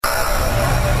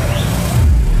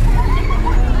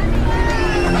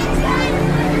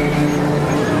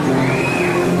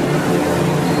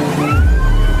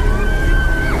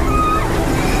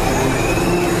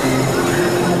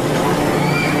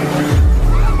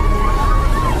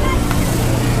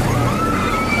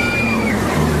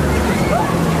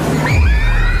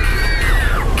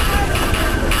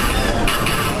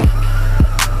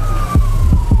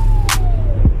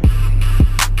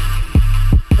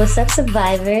What's up,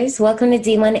 survivors? Welcome to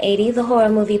D180, the horror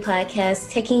movie podcast,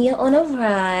 taking you on a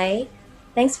ride.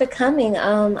 Thanks for coming.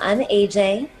 I'm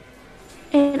AJ.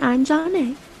 And I'm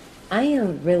Johnny. I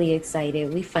am really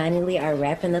excited. We finally are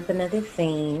wrapping up another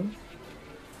theme.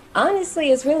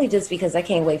 Honestly, it's really just because I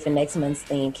can't wait for next month's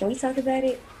theme. Can we talk about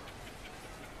it?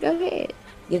 Go ahead.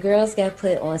 Your girls got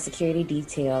put on security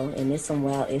detail, and there's some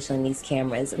wild ish on these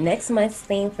cameras. Next month's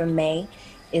theme for May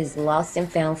is Lost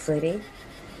and Found Footage.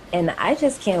 And I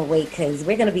just can't wait because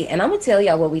we're going to be, and I'm going to tell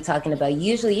y'all what we're talking about.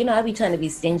 Usually, I be trying to be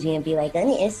stingy and be like, go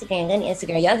to Instagram.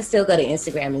 Y'all can still go to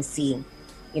Instagram and see,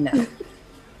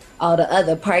 all the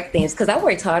other park things. Because I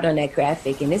worked hard on that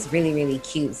graphic and it's really, really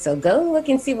cute. So go look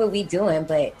and see what we're doing.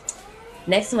 But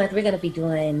next month, we're going to be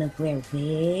doing The Blair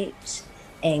Witch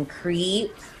and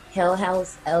Creep, Hell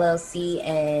House LLC,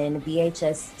 and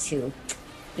VHS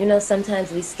 2.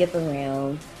 Sometimes we skip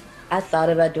around. I thought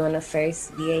about doing the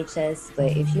first VHS,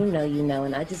 but if you know,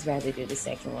 and I just rather do the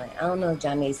second one. I don't know if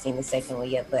Johnny's seen the second one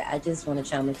yet, but I just want to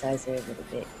traumatize her a little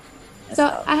bit. That's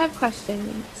all. I have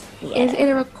questions. Yeah. Is it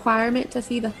a requirement to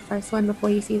see the first one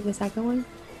before you see the second one?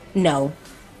 No,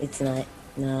 it's not.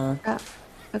 No. Oh,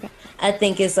 okay. I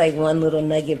think it's like one little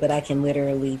nugget, but I can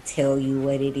literally tell you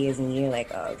what it is, and you're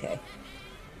like, oh, okay.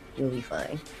 You'll be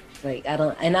fine.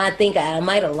 I think I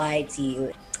might have lied to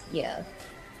you. Yeah.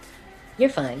 You're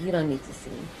fine. You don't need to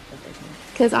see.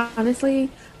 Because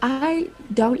honestly, I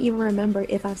don't even remember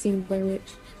if I've seen Blair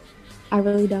Witch. I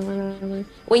really don't remember.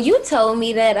 When you told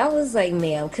me that, I was like,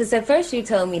 ma'am, because at first you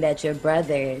told me that your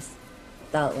brothers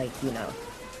thought it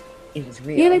was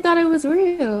real. Yeah, they thought it was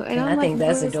real. And I think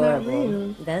that's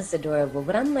adorable. That's adorable.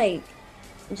 But I'm like,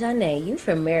 Johnny, you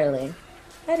from Maryland.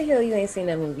 How the hell you ain't seen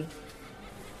that movie?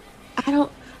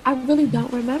 I really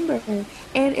don't remember.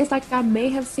 And it's like I may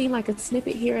have seen like a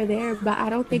snippet here or there, but I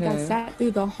don't think I sat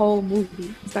through the whole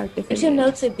movie. But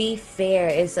to be fair,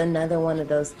 it's another one of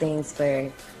those things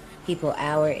for people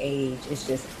our age. It's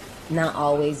just not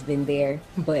always been there,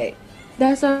 but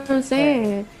that's what I'm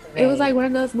saying. Right. It was like one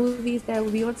of those movies that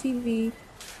would be on TV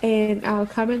and I'll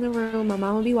come in the room, my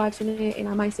mom will be watching it, and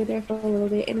I might sit there for a little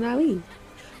bit and then I leave.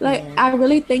 I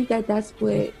really think that that's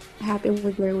what happened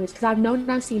with Blair Witch, because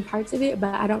I've seen parts of it,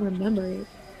 but I don't remember it.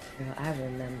 Girl, I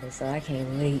remember, so I can't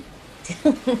wait.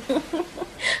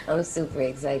 I'm super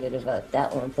excited about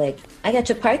that one. But I got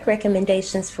your park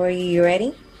recommendations for you. You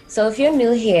ready? So if you're new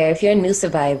here, if you're a new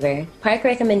survivor, park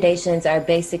recommendations are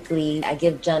basically, I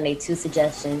give Johnny two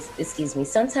suggestions.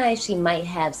 Sometimes she might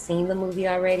have seen the movie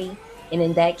already. And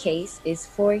in that case, it's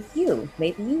for you.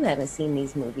 Maybe you haven't seen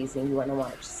these movies and you want to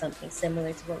watch something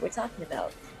similar to what we're talking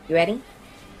about. You ready?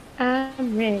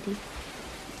 I'm ready.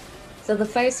 So the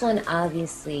first one,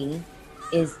 obviously,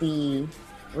 is the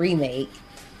remake,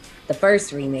 the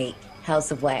first remake, House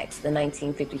of Wax, the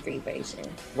 1953 version.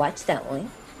 Watch that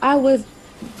one. I was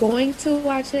going to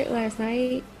watch it last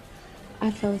night.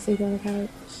 I fell asleep on the couch.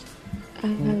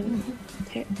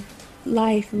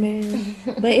 Life, man.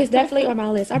 But it's definitely on my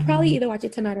list. I'll probably either watch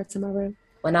it tonight or tomorrow.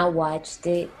 When I watched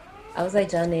it, I was like,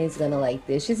 Johnny is gonna like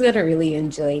this. She's gonna really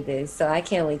enjoy this. So I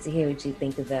can't wait to hear what you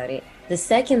think about it. The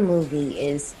second movie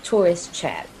is Tourist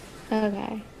Trap.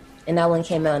 Okay. And that one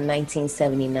came out in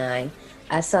 1979.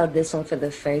 I saw this one for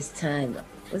the first time.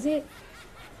 Was it?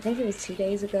 I think it was 2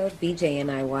 days ago. BJ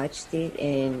and I watched it,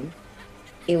 and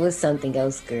it was something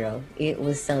else, girl. It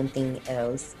was something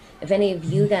else. If any of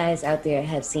you guys out there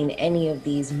have seen any of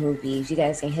these movies, you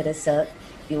guys can hit us up.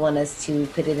 If you want us to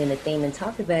put it in a theme and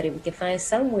talk about it, we can find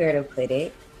somewhere to put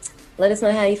it. Let us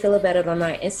know how you feel about it on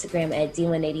our Instagram at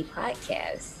D180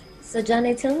 Podcast. So,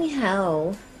 Johnny, tell me,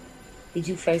 how did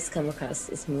you first come across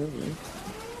this movie?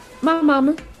 My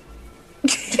mama.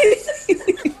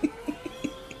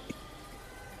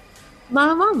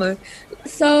 My mama.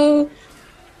 So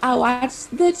I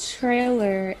watched the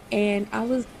trailer and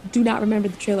do not remember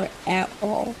the trailer at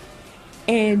all.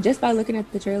 And just by looking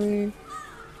at the trailer,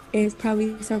 it's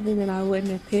probably something that I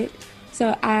wouldn't have picked.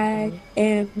 So I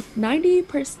am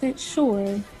 90%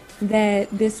 sure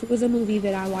that this was a movie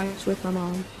that I watched with my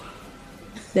mom.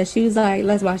 That she was like,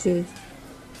 let's watch this.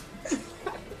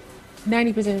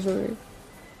 90% sure.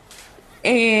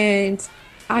 And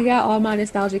I got all my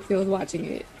nostalgic feels watching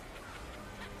it.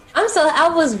 I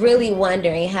was really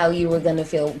wondering how you were going to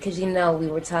feel, because we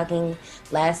were talking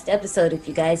last episode. If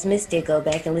you guys missed it, go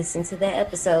back and listen to that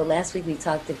episode. Last week we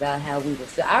talked about how we would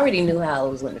feel. I already knew how I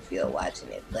was going to feel watching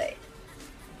it, but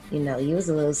you was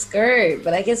a little scared.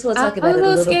 But I guess we'll talk about it a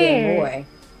little bit more.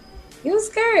 You was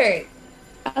scared.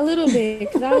 A little bit,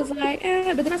 because I was like,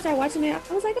 but then I started watching it.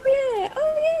 I was like,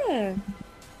 oh yeah.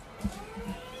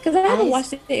 Because I haven't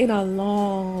watched it in a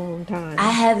long time.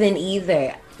 I haven't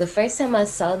either. The first time I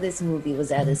saw this movie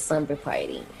was at a slumber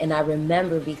party. And I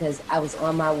remember because I was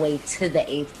on my way to the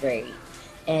eighth grade.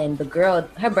 And the girl,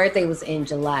 her birthday was in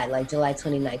July, like July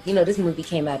 29th. You know, this movie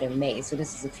came out in May. So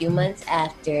this is a few months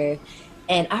after.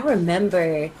 And I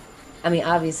remember, I mean,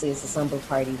 obviously it's a slumber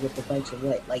party with a bunch of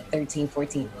what, like 13,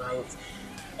 14-year-olds.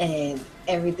 And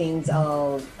everything's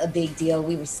all a big deal.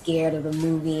 We were scared of the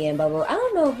movie and blah, blah, blah. I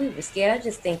don't know if we were scared. I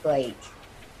just think like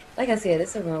I said,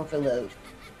 it's a room full of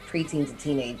preteens and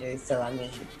teenagers. So I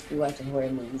mean, you're watching horror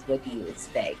movies. What do you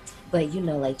expect? But you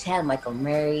know, like Chad Michael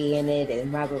Murray in it,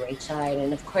 and Robert Ray Chard,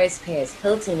 and of course Paris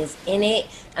Hilton is in it.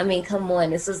 I mean, come on,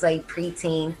 this was like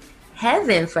preteen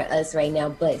heaven for us right now.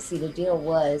 But see, the deal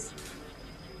was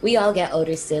we all got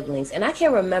older siblings, and I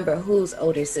can't remember whose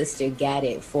older sister got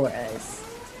it for us,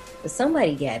 but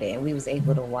somebody got it, and we was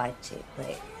able to watch it.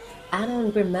 But I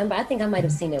don't remember. I think I might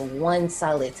have seen it one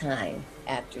solid time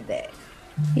after that.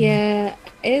 Yeah,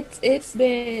 it's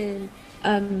been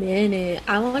a minute.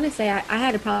 I want to say I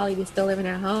had to probably be still living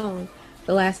at home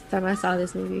the last time I saw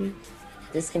this movie.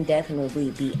 This can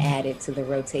definitely be added to the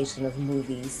rotation of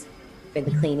movies for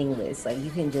the cleaning list. Like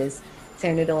you can just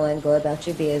turn it on, go about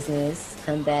your business,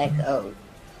 come back. Oh,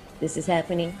 this is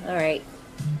happening. All right,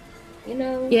 you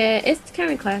know. Yeah, it's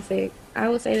kind of classic. I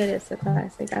would say that it's a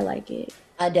classic. I like it.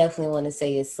 I definitely want to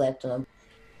say it's slept on.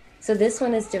 So this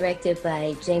one is directed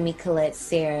by Jamie Colette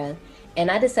Serra,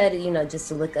 and I decided, just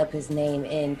to look up his name.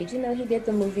 And did you know he did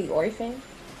the movie Orphan?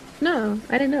 No,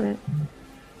 I didn't know that.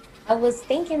 I was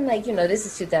thinking, like, this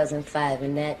is 2005,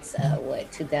 and that's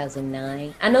what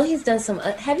 2009. I know he's done some.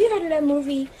 Have you heard of that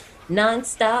movie,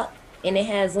 Nonstop? And it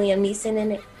has Liam Neeson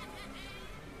in it.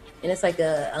 And it's like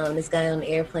this guy on the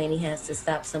airplane. He has to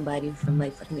stop somebody from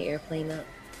like fucking the airplane up.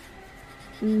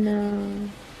 No.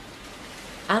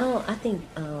 I think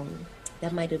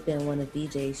that might have been one of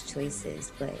BJ's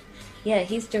choices, but yeah,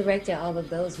 he's directed all of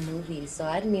those movies. So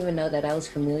I didn't even know that I was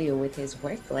familiar with his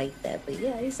work like that. But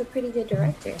yeah, he's a pretty good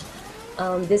director.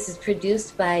 This is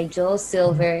produced by Joel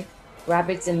Silver,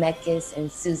 Robert Zemeckis, and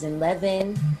Susan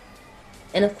Levin.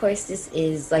 And of course, this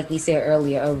is, like we said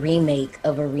earlier, a remake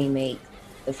of a remake.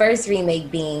 The first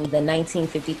remake being the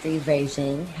 1953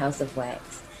 version, House of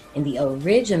Wax, and the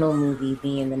original movie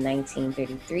being the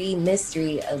 1933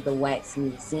 Mystery of the Wax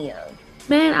Museum.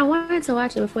 Man, I wanted to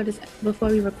watch it before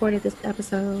we recorded this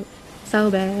episode.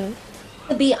 So bad.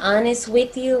 To be honest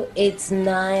with you, it's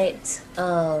not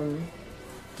I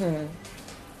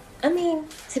mean,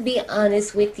 to be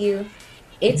honest with you,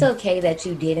 it's okay that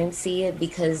you didn't see it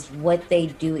because what they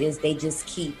do is they just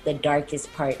keep the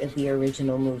darkest part of the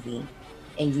original movie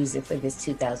and use it for this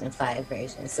 2005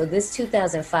 version. So this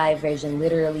 2005 version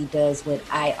literally does what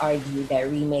I argue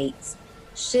that remakes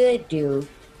should do,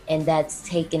 and that's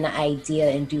take an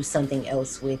idea and do something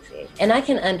else with it. And I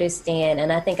can understand,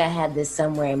 and I think I had this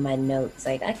somewhere in my notes,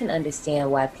 like I can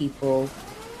understand why people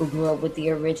who grew up with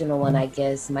the original one, I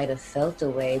guess, might have felt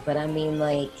away. But I mean,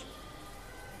 like,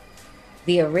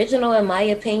 the original, in my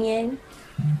opinion,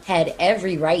 had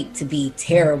every right to be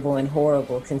terrible and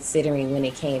horrible considering when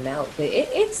it came out. But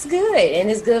it's good, and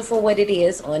it's good for what it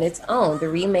is on its own. The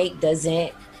remake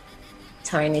doesn't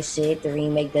tarnish it. The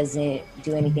remake doesn't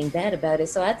do anything bad about it.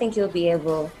 So I think you'll be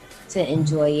able to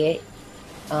enjoy it.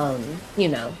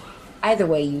 Either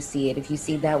way you see it, if you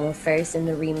see that one first in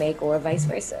the remake or vice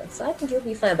versa. So I think you'll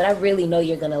be fine. But I really know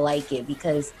you're going to like it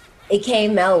because it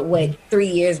came out, 3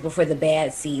 years before The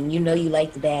Bad Seed. You know you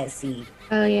like The Bad Seed.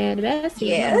 Oh yeah, the best.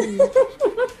 Yeah.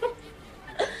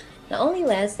 The only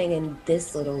last thing in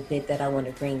this little bit that I want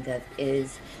to bring up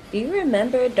is, do you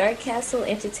remember Dark Castle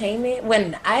Entertainment?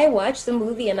 When I watched the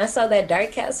movie and I saw that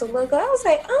Dark Castle logo, I was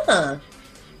like, I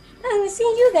haven't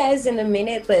seen you guys in a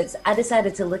minute, but I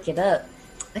decided to look it up.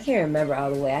 I can't remember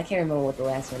all the way. I can't remember what the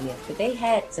last one is, but they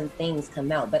had some things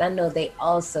come out. But I know they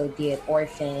also did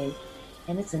Orphan,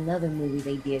 and it's another movie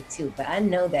they did too. But I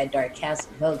know that Dark Castle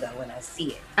logo when I see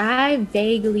it. I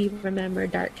vaguely remember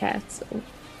Dark Castle.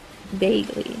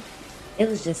 Vaguely. It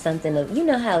was just something of, you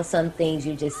know how some things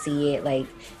you just see it, like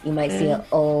you might see an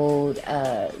old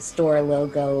store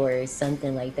logo or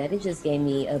something like that. It just gave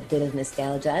me a bit of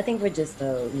nostalgia. I think we're just,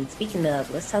 speaking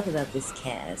of, let's talk about this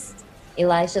cast.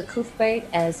 Elijah Cuthbert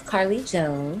as Carly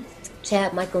Jones,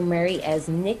 Chad Michael Murray as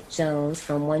Nick Jones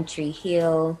from One Tree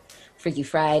Hill, Freaky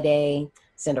Friday,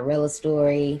 Cinderella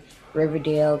Story,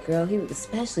 Riverdale. Girl, he was,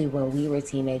 especially when we were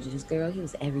teenagers, girl, he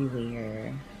was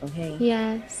everywhere. Okay?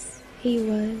 Yes, he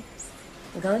was.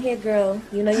 Go ahead, girl.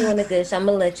 You know you want to gush. I'm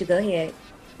going to let you go ahead.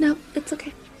 No, it's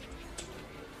okay.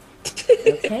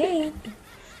 Okay.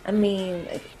 I mean,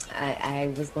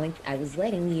 I was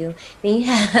letting you. Then you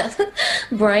have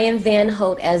Brian Van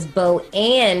Holt as Bo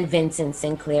and Vincent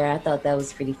Sinclair. I thought that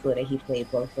was pretty cool that he played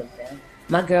both of them.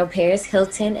 My girl Paris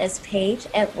Hilton as Paige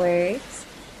Edwards.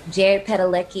 Jared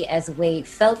Padalecki as Wade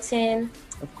Felton,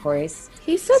 of course.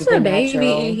 He's such a baby in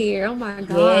Supernatural. here. Oh my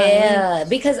God. Yeah,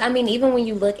 because I mean, even when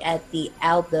you look at the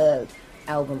album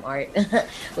art,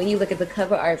 when you look at the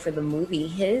cover art for the movie,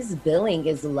 his billing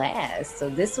is last. So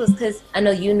this was because I know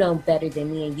you know better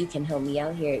than me, and you can help me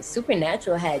out here.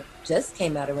 Supernatural had just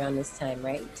came out around this time,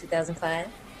 right? 2005.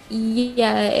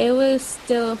 Yeah, it was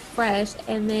still fresh.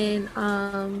 And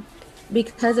then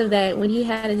because of that, when he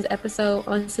had his episode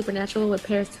on Supernatural with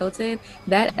Paris Hilton,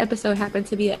 that episode happened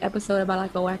to be an episode about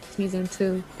like a wax museum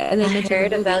too. And I they mentioned the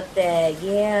heard movie. about that.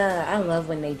 Yeah, I love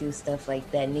when they do stuff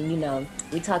like that. And then,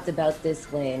 we talked about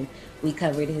this when we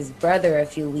covered his brother a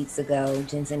few weeks ago,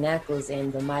 Jensen Ackles,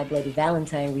 in the My Bloody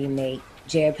Valentine remake.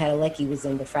 Jared Padalecki was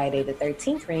in the Friday the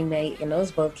 13th remake, and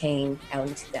those both came out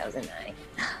in 2009.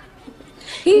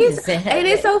 He He's just didn't and have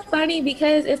it's it. so funny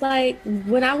because it's like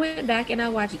when I went back and I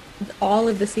watched all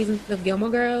of the seasons of Gilmore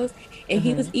Girls, and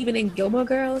he was Hmm. even in Gilmore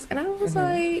Girls, and I was Hmm.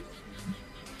 like,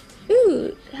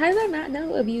 dude, how did I not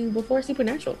know of you before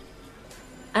Supernatural?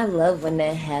 I love when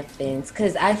that happens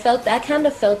because I kind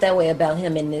of felt that way about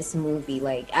him in this movie.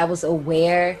 Like I was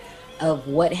aware of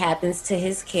what happens to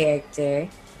his character,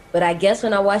 but I guess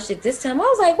when I watched it this time, I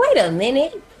was like, wait a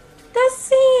minute, that's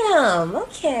Sam.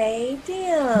 Okay,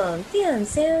 damn,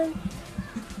 Sam.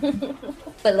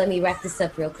 But let me wrap this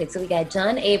up real quick. So we got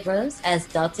John Abrams as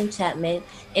Dalton Chapman,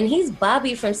 and he's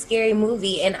Bobby from Scary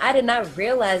Movie, and I did not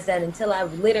realize that until I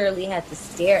literally had to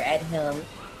stare at him.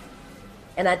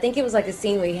 And I think it was like a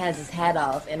scene where he has his hat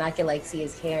off and I could like see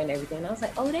his hair and everything. And I was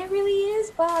like, oh, that really is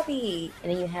Bobby.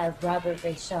 And then you have Robert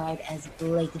Richard as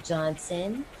Blake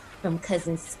Johnson from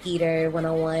Cousin Skeeter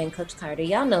 101, Coach Carter.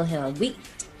 Y'all know him.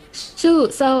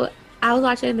 Shoot, so I was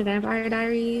watching The Vampire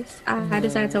Diaries. I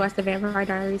decided to Mhm. watch The Vampire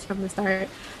Diaries from the start.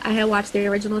 I had watched the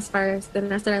originals first,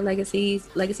 then I started Legacies.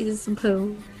 Legacies is some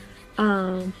poo.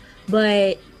 Um,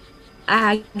 but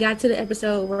I got to the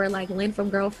episode where like Lynn from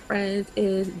Girlfriends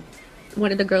is one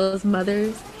of the girls'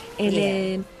 mothers, and Yeah.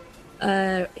 then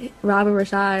uh Robert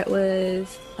Rashad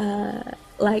was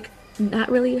like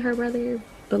not really her brother,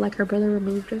 but like her brother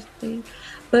removed or something. Yeah.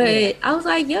 But I was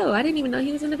like, yo, I didn't even know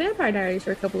he was in the Vampire Diaries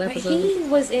for a couple But episodes. he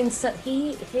was in so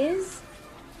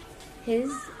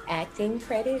his acting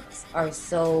credits are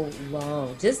so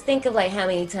long. Just think of like how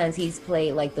many times he's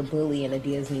played like the bully in a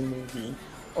Disney movie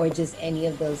or just any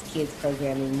of those kids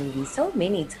programming movies. So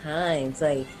many times.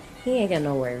 Like he ain't got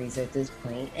no worries at this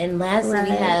point. And lastly we Right.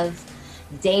 have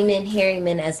Damon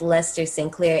Harriman as Lester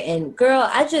Sinclair. And girl,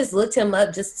 I just looked him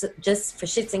up just for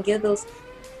shits and giggles.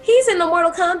 He's in the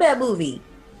Mortal Kombat movie.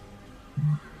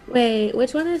 Wait,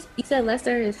 which one is you said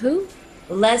Lester is who?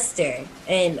 Lester,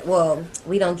 and well,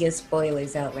 we don't give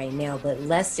spoilers out right now, but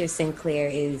Lester Sinclair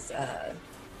is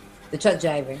the truck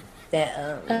driver that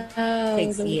Oh,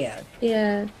 takes, yeah,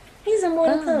 yeah. he's in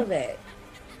Mortal Oh, Kombat.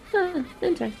 huh, I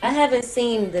interesting. haven't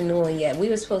seen the new one yet. We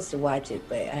were supposed to watch it,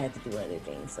 but I had to do other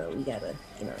things, so we gotta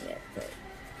get on that. But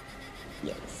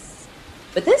yes,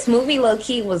 but this movie low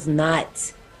key was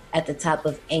not at the top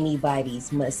of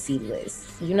anybody's must see list.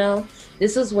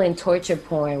 This was when torture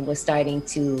porn was starting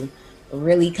to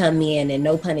really come in, and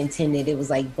no pun intended, it was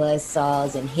like buzz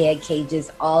saws and head cages,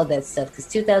 all that stuff. Because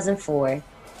 2004,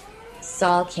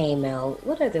 Saw came out.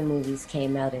 What other movies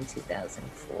came out in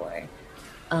 2004?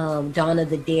 Dawn of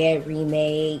the Dead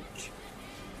remake,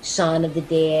 Shaun of the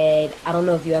Dead. I don't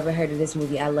know if you ever heard of this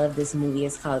movie. I love this movie.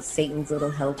 It's called Satan's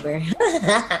Little Helper.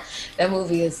 That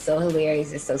movie is so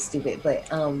hilarious. It's so stupid. But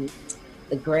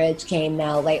The Grudge came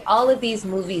out. Like all of these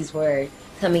movies were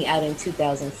coming out in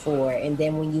 2004. And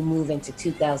then when you move into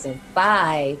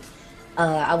 2005,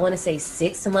 I want to say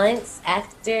 6 months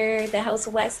after The House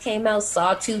of Wax came out,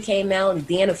 Saw 2 came out, and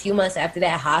then a few months after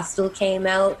that, Hostel came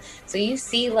out. So you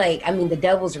see, like, I mean, The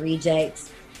Devil's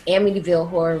Rejects, Amityville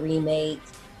Horror Remake,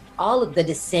 all of The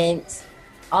Descent,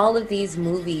 all of these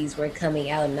movies were coming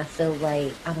out, and I feel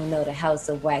like, I don't know, The House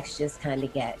of Wax just kind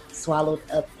of got swallowed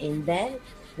up in that.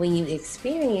 When you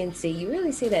experience it, you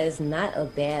really see that it's not a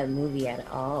bad movie at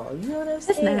all. You know what I'm It's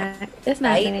saying? not. It's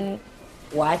not Excited bad.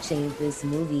 watching this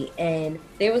movie, and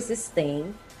there was this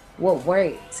thing. What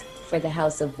worked for the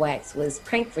House of Wax was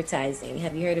prankvertising.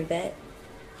 Have you heard of that?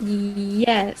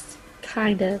 Yes,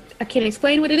 kind of. I can't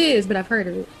explain what it is, but I've heard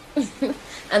of it.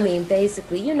 I mean,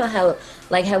 basically, how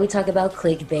we talk about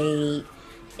clickbait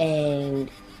and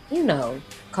you know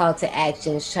call to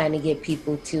actions, trying to get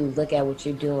people to look at what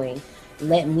you're doing.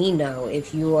 Let me know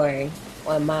if you are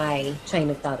on my train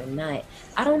of thought or not.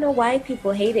 I don't know why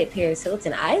people hated Paris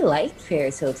Hilton. I liked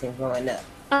Paris Hilton growing up.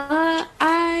 Uh,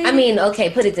 I I mean, okay,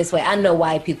 put it this way. I know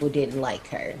why people didn't like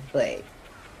her, but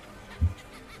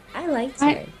I liked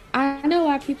I her. I know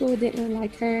why people didn't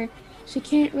like her. She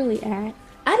can't really act.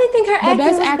 I didn't think her The acting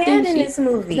best was acting bad in she this the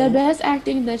movie. best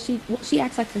acting that she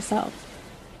acts like herself.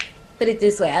 Put it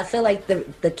this way. I feel like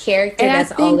the character, And I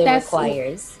that's all think it that's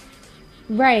requires.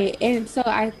 right. And so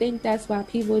I think that's why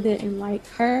people didn't like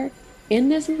her in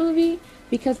this movie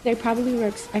because they probably were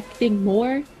expecting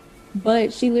more,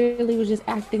 but she literally was just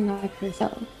acting like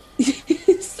herself.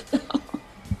 So,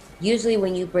 Usually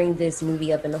when you bring this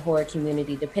movie up in the horror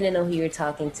community, depending on who you're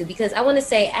talking to, because I want to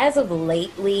say as of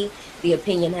lately, the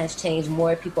opinion has changed.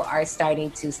 More people are starting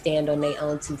to stand on their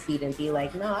own 2 feet and be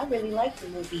like, no, I really like the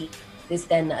movie, this,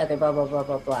 that, and the other, blah, blah, blah,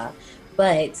 blah, blah.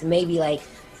 But maybe like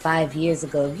 5 years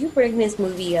ago, if you bring this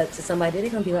movie up to somebody, they're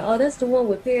going to be like, oh, that's the one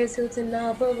with Paris Hilton,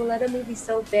 nah, blah, blah, blah, that movie's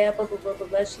so bad, blah, blah, blah, blah,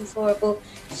 blah, she's horrible.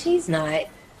 She's not.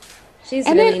 She's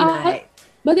and then really not.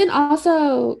 but then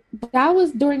also that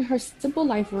was during her Simple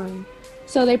Life run.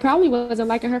 So they probably wasn't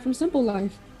liking her from Simple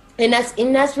Life. And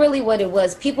that's really what it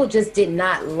was. People just did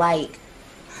not like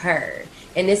her.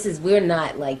 And this is, we're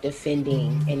not like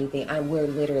defending anything. We're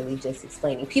literally just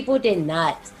explaining. People did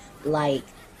not like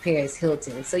Paris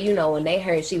Hilton. So, when they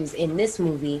heard she was in this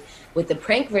movie with the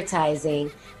prank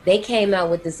advertising, they came out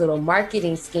with this little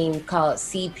marketing scheme called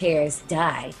See Paris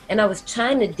Die. And I was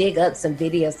trying to dig up some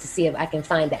videos to see if I can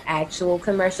find the actual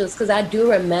commercials, because I do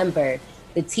remember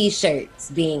the t-shirts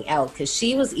being out, because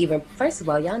she was even, first of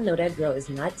all, y'all know that girl is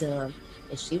not dumb,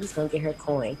 and she was gonna get her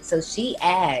coin. So she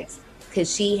asked,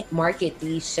 because she marketed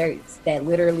these shirts that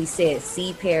literally said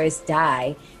 "See Paris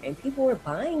Die," and people were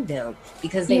buying them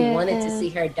because they wanted to Yeah. see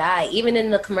her die. Even in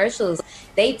the commercials,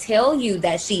 they tell you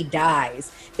that she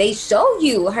dies. They show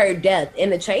you her death in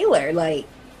the trailer. Like,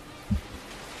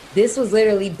 this was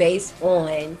literally based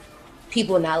on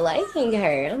people not liking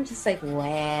her. I'm just like,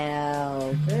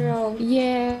 wow, girl,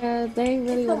 Yeah, they get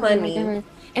really your wasn't liking money. her.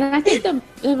 And I think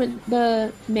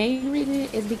the main reason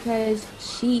is because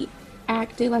she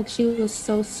acted like she was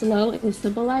so slow in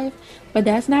Simple Life, but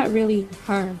that's not really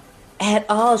her. At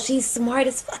all. She's smart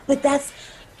as fuck. But that's,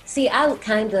 see, I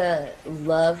kind of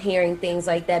love hearing things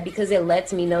like that, because it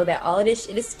lets me know that all this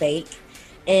shit is fake.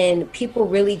 And people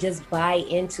really just buy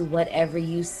into whatever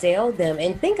you sell them.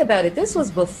 And think about it, this was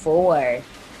before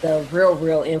the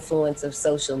real influence of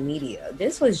social media.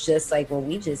 This was just like when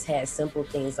we just had simple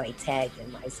things like tagged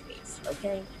in MySpace,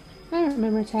 okay? I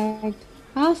remember tagged.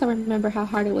 I also remember how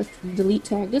hard it was to delete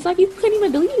tagged. It's like you couldn't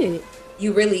even delete it.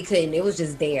 You really couldn't. It was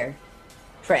just there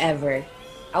forever.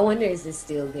 I wonder, is this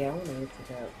still there? I want to look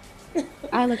it up.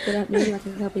 I looked it up maybe like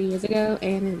a couple of years ago,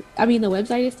 and I mean the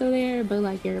website is still there, but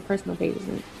like your personal page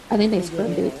isn't. I think they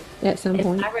scrubbed Yeah. it at some And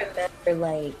point. I remember,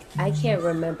 like, I can't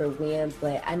remember when,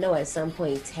 but I know at some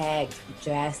point tag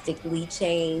drastically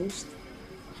changed.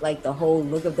 Like, the whole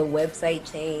look of the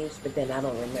website changed, but then I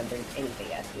don't remember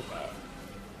anything after that.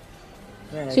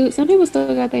 But Shoot, some people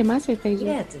still got their MySpace you pages.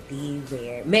 have to be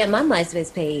there. Man, my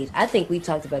MySpace page, I think we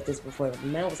talked about this before, but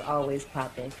mine was always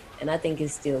popping. And I think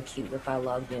it's still cute. If I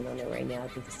logged in on it right now, I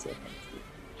think it's still kind of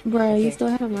cute. Bro, you Okay. still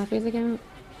have a MySpace account?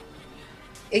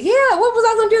 Yeah, what was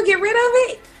I going to do? Get rid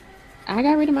of it? I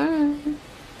got rid of mine.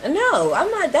 No, I'm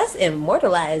not. That's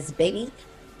immortalized, baby.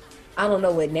 I don't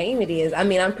know what name it is. I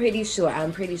mean, I'm pretty sure.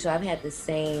 I've had the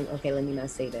same. Okay, let me not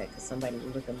say that because somebody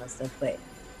will look at my stuff. But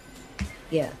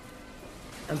yeah,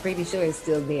 I'm pretty sure it's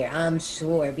still there. I'm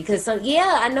sure because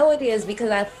yeah, I know it is,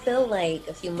 because I feel like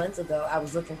a few months ago I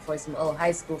was looking for some old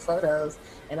high school photos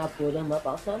and I pulled them up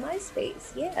off my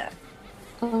MySpace. Yeah.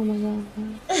 Oh my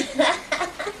God.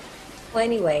 Well,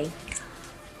 anyway,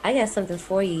 I got something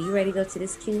for you. You ready to go to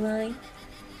this queue line?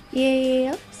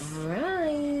 Yeah. All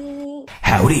right.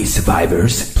 Howdy,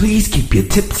 survivors. Please keep your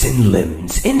tips and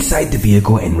limbs inside the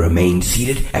vehicle and remain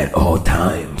seated at all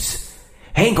times.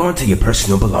 Hang on to your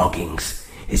personal belongings,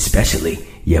 especially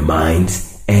your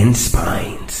minds and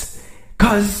spines.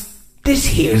 'Cause this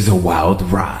here's a wild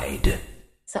ride.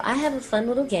 So I have a fun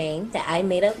little game that I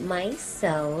made up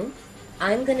myself.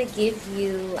 I'm going to give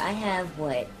you, I have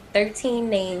 13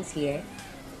 names here.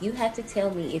 You have to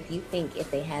tell me if you think if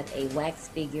they have a wax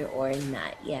figure or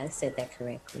not. Yeah, I said that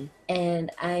correctly. And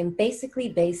I'm basically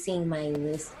basing my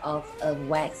list off of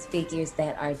wax figures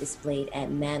that are displayed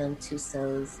at Madame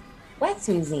Tussauds Wax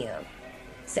Museum.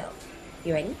 So,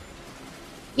 you ready?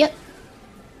 Yep.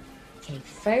 Okay,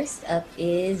 first up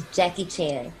is Jackie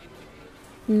Chan.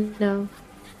 No.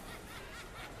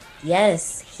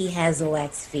 Yes, he has a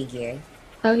wax figure.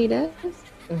 Oh, he does?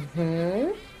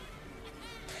 Mm-hmm.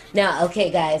 Now, okay,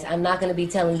 guys, I'm not going to be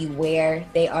telling you where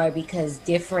they are because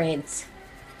different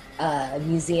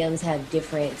museums have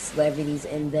different celebrities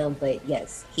in them, but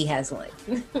yes, he has one.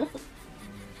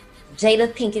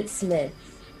 Jada Pinkett Smith.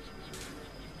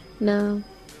 No.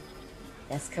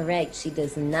 That's correct. She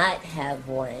does not have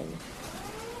one.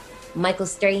 Michael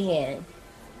Strahan.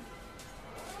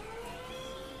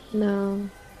 No.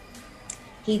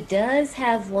 He does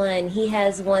have one. He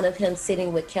has one of him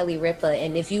sitting with Kelly Ripa,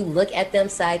 and if you look at them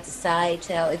side to side,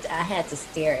 child, I had to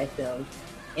stare at them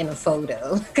in a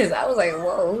photo because I was like,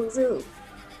 "Whoa, who's who?"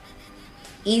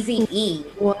 Easy E.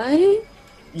 What?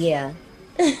 Yeah.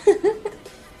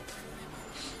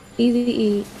 Easy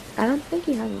E. I don't think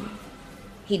he has one.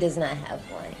 He does not have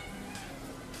one.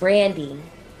 Brandy.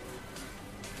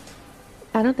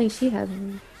 I don't think she has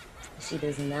one. She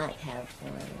does not have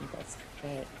one. That's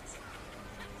correct.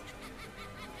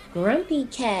 Grumpy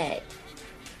Cat.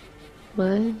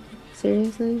 What?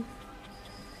 Seriously?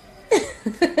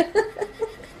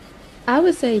 I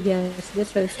would say yes,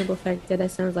 just for the simple fact that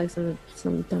that sounds like some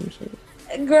dumb shit.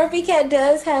 Grumpy Cat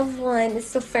does have one.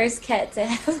 It's the first cat to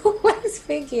have a wax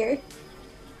figure.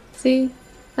 See?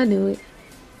 I knew it.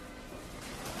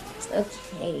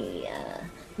 Okay.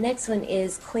 Next one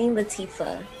is Queen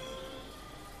Latifah.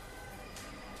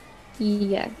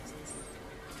 Yes.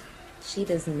 She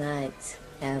does not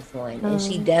have one, and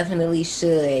she definitely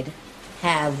should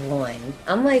have one.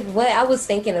 I'm like, what? I was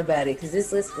thinking about it because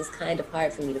this list was kind of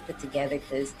hard for me to put together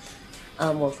because,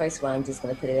 well, first of all, I'm just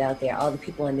going to put it out there. All the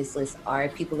people on this list are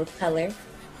people of color.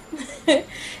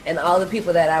 And all the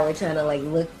people that I were trying to like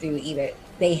look through, either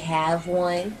they have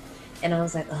one, and I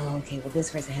was like, oh, okay, well,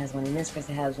 this person has one, and this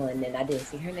person has one, and then I didn't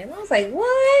see her name. I was like,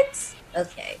 what?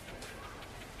 Okay.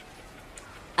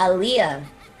 Aaliyah.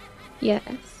 Yes.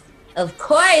 Of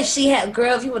course she had.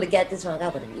 Girl, if you would have got this wrong, I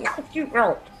would have knocked you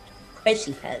wrong. Of course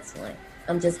she has one.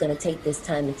 I'm just going to take this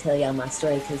time to tell y'all my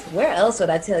story because where else would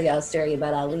I tell y'all a story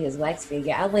about Aaliyah's wax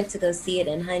figure? I went to go see it,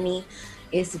 and honey,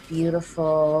 it's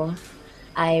beautiful.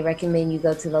 I recommend you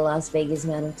go to the Las Vegas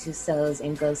Madame Tussauds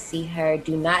and go see her.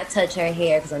 Do not touch her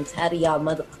hair because I'm tired of y'all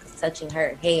motherfuckers touching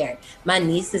her hair. My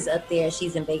niece is up there.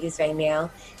 She's in Vegas right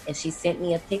now, and she sent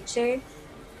me a picture.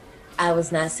 I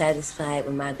was not satisfied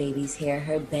with my baby's hair.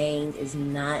 Her bang is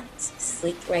not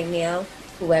slick right now.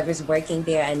 Whoever's working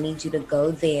there, I need you to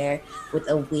go there with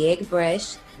a wig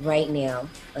brush right now,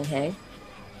 okay?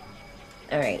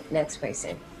 All right, next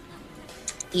person.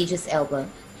 Idris Elba.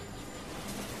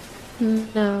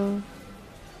 No.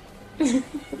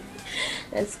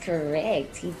 That's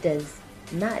correct. He does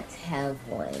not have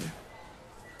one.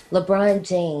 LeBron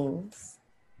James.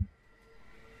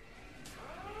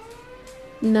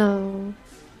 No.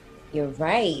 You're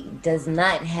right. Does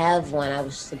not have one. I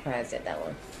was surprised at that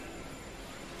one.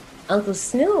 Uncle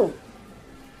Snoop.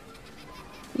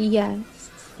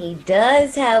 Yes. He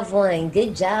does have one.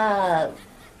 Good job.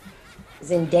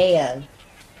 Zendaya.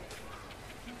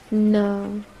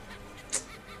 No.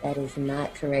 That is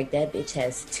not correct. That bitch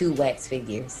has 2 wax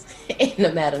figures in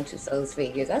the Madame Tussauds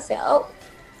figures. I said, oh,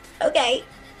 okay.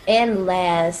 And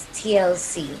last,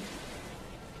 TLC.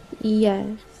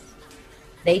 Yes.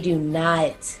 They do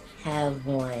not have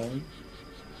one.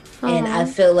 And I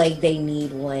feel like they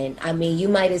need one. I mean, you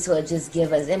might as well just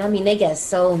give us, and I mean, they got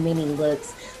so many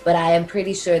looks, but I am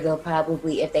pretty sure they'll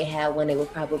probably, if they had one, they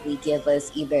would probably give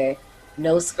us either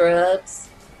no scrubs,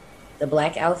 the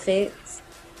black outfits,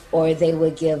 or they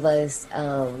would give us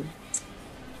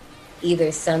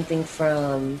either something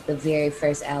from the very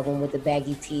first album with the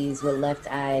baggy tees with left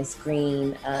eyes,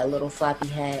 green, little floppy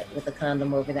hat with a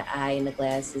condom over the eye and the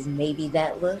glasses, maybe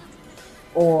that look.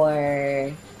 Or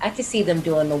I could see them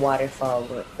doing the waterfall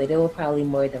look, but it will probably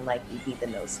more than likely be the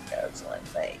no scrubs one.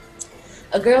 But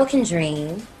a girl can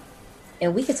dream,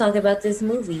 and we could talk about this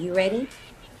movie. You ready?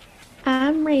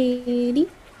 I'm ready.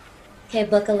 Okay,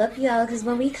 buckle up, y'all, because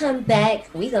when we come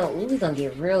back, we gonna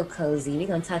get real cozy. We're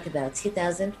gonna talk about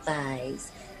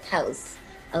 2005's House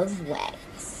of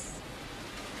Wax.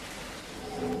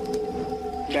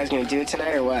 You guys gonna do it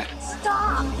tonight or what?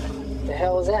 Stop! The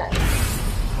hell is that?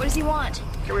 What does he want?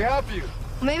 Can we help you?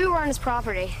 Well, maybe we're on his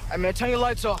property. I'm gonna turn your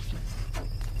lights off.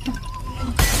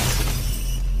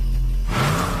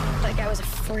 That guy was a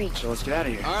freak. So let's get out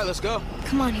of here. All right, let's go.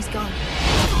 Come on, he's gone.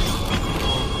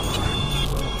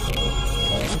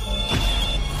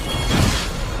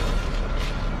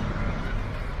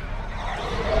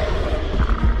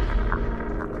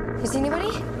 You see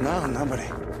anybody? No, nobody.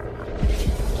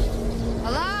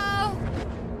 Hello?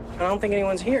 I don't think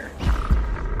anyone's here.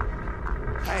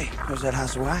 Hey, where's that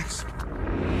house of wax?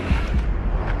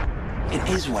 It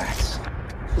is wax.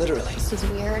 Literally. This is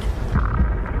weird.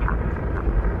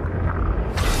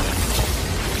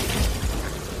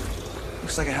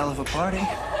 Looks like a hell of a party.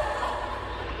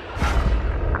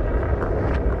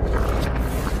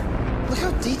 Look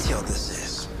how detailed this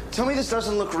is. Tell me this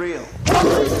doesn't look real.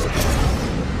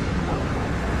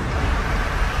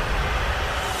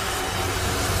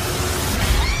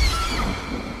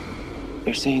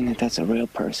 You're saying that that's a real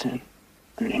person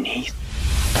underneath?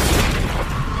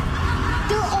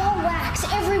 They're all wax,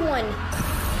 everyone.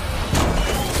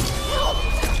 Help!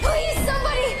 Please,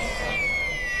 somebody!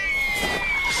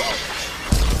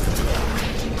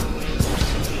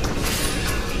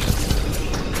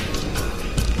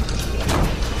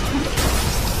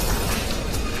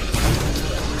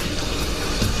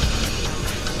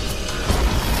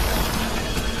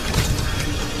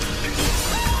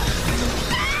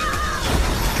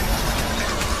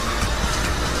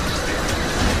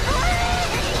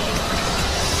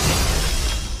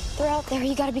 They're out there.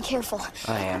 You gotta be careful.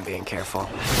 I am being careful.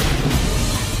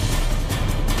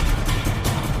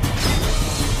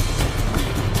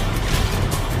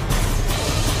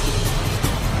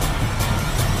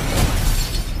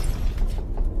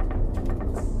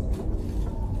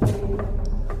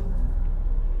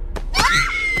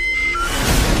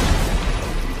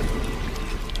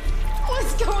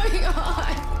 What's going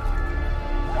on?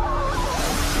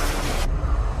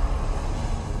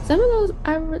 Some of those,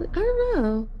 I don't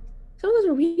know. Some of those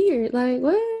are weird. Like,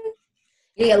 what?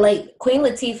 Yeah, like Queen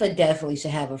Latifah definitely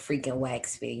should have a freaking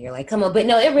wax figure. Like, come on. But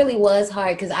no, it really was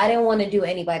hard because I didn't want to do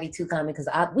anybody too common because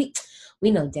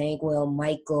we know dang well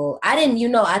Michael. I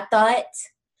didn't, I thought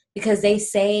because they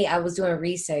say I was doing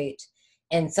research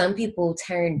and some people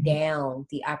turn down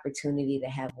the opportunity to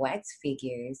have wax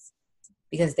figures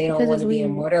because they don't Because want it's to be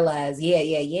weird. immortalized.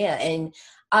 Yeah. And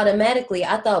automatically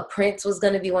I thought Prince was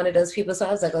going to be one of those people. So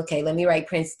I was like, okay, let me write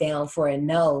Prince down for a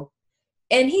no.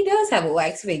 And he does have a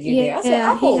wax figure there. I said,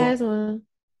 Yeah, he oh, has one.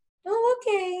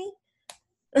 okay.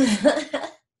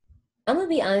 I'm going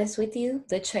to be honest with you.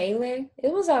 The trailer, it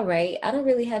was all right. I don't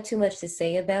really have too much to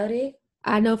say about it.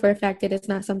 I know for a fact that it's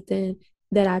not something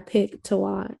that I picked to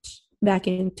watch back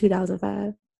in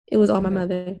 2005. It was all my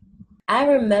mother. I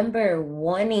remember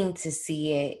wanting to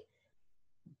see it,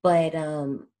 but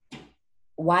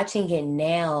watching it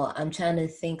now, I'm trying to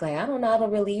think like, I don't know. I don't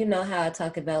really, how I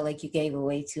talk about like you gave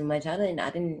away too much.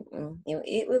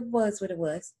 It was what it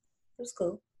was. It was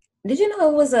cool. Did you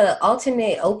know it was an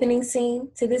alternate opening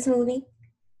scene to this movie?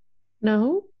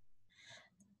 No?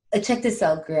 Check this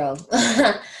out, girl.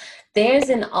 There's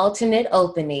an alternate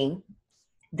opening.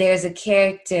 There's a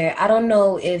character. I don't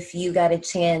know if you got a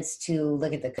chance to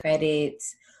look at the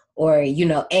credits or,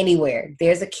 anywhere.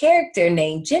 There's a character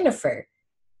named Jennifer.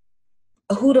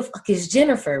 Who the fuck is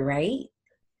Jennifer, right?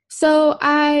 So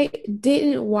I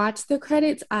didn't watch the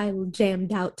credits. I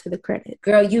jammed out to the credits.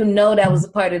 Girl, that was a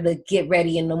part of the Get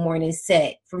Ready in the Morning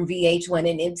set from VH1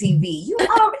 and MTV.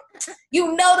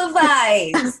 You know the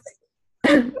vibes.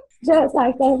 Just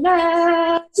like the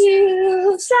night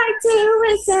you try to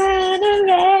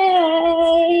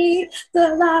incinerate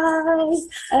the lives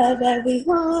of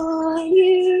everyone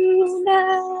you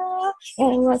know.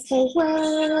 And what's the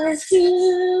worst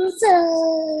you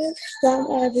say from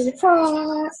every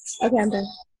heart? Okay, I'm done.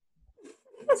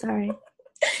 Sorry.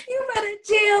 You better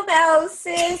chill out,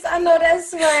 sis. I know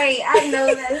that's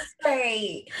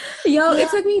right. Yo, it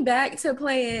took me back to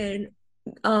playing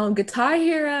Guitar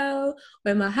Hero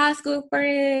with my high school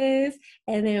friends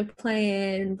and then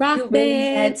playing Rock You Band.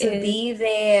 really had to be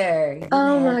there.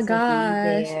 Oh my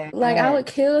gosh. Like I would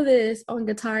kill this on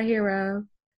Guitar Hero.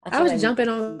 I was jumping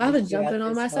on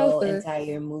my sofa.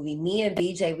 Entire movie. Me and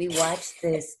BJ, we watched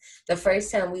this. The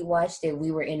first time we watched it,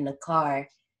 we were in the car.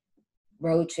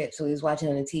 Road trip, so we was watching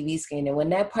on the TV screen, and when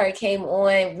that part came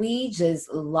on, we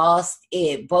just lost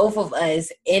it. Both of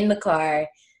us in the car,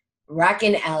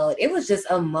 rocking out. It was just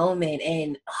a moment,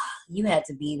 and you had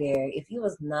to be there. If you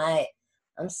was not,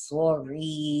 I'm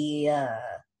sorry.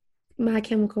 My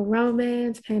Chemical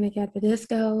Romance, Panic at the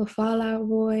Disco, Fall Out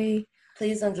Boy.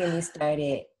 Please don't get me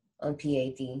started on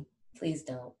PAD. Please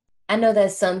don't. I know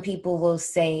that some people will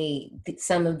say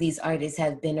some of these artists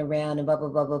have been around and blah, blah,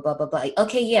 blah, blah, blah, blah, blah.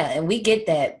 Okay, yeah, and we get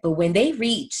that. But when they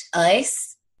reach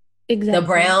us, exactly, the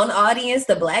brown audience,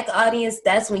 the black audience,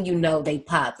 that's when you know they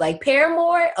pop. Like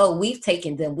Paramore, we've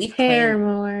taken them. We've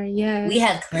Paramore, yeah. We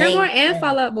have claimed Paramore and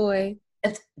Fall Out Boy.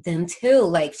 Them too.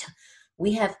 Like,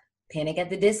 we have Panic at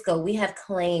the Disco. We have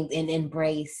claimed and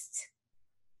embraced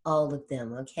all of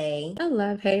them, okay? I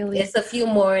love Haley. There's a few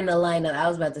more in the lineup. I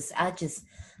was about to say,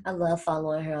 I love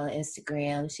following her on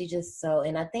Instagram. She just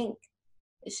and I think,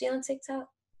 is she on TikTok?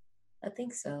 I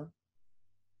think so.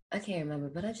 I can't remember,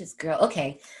 but girl.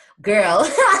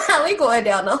 We going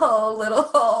down the whole little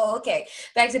hole. Okay,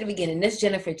 back to the beginning. This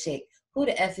Jennifer chick, who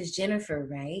the F is Jennifer,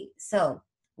 right? So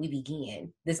we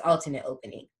begin this alternate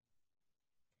opening.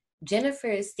 Jennifer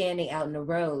is standing out in the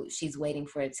road. She's waiting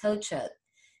for a tow truck.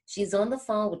 She's on the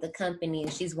phone with the company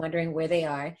and she's wondering where they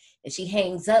are. And she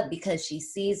hangs up because she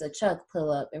sees a truck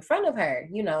pull up in front of her,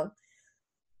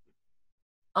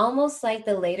 almost like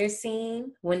the later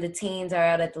scene when the teens are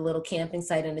out at the little camping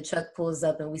site and the truck pulls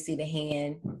up and we see the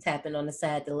hand tapping on the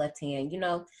side, the left hand,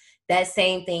 that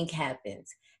same thing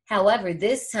happens. However,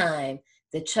 this time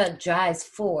the truck drives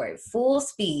forward, full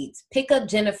speeds, pick up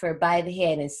Jennifer by the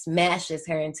head and smashes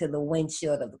her into the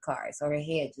windshield of the car. So her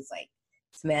head just like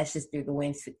smashes through the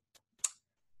windshield.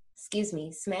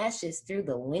 Smashes through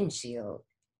the windshield.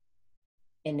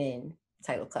 And then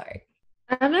title card.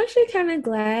 I'm actually kind of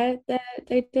glad that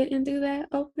they didn't do that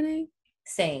opening.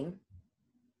 Same.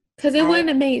 Because it wouldn't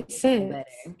have made sense.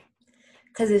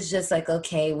 Because it's just like,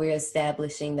 okay, we're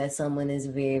establishing that someone is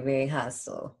very, very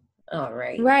hostile. All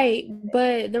right. Right.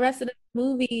 But the rest of the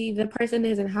movie, the person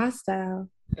isn't hostile.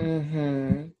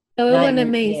 Mm-hmm. So it wouldn't have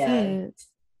made sense.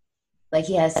 Like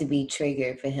he has to be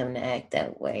triggered for him to act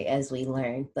that way, as we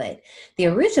learned. But the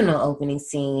original opening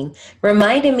scene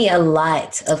reminded me a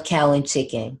lot of Cow and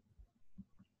Chicken.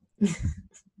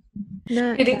 Did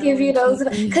it give you those?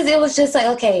 Because it was just like,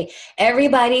 okay,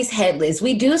 everybody's headless.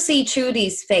 We do see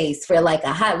Trudy's face for like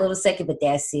a hot little second, but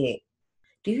that's it.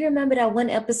 Do you remember that one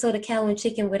episode of Cow and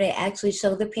Chicken where they actually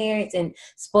show the parents? And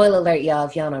spoiler alert, y'all,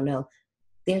 if y'all don't know,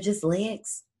 they're just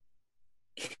legs.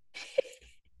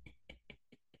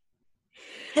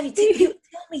 Tell me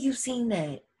you've seen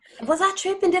that. Was I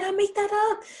tripping? Did I make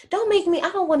that up? Don't make me.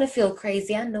 I don't want to feel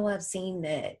crazy. I know I've seen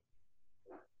that.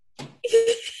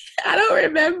 I don't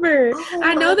remember.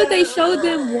 I know that they showed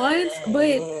them once,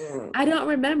 but I don't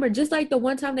remember. Just like the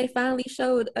one time they finally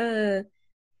showed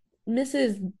Miss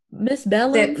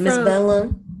Bellum. Miss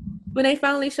Bellum. When they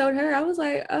finally showed her, I was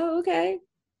like, oh, okay.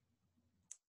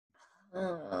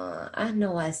 I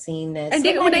know I seen that. And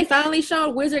then when they finally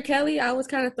showed Wizard Kelly, I was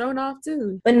kind of thrown off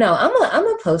too. But no, I'm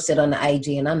gonna post it on the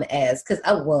IG and I'm gonna ask because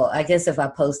I guess if I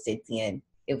post it, then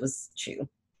it was true.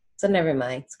 So never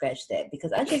mind, scratch that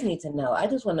because I just need to know. I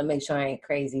just want to make sure I ain't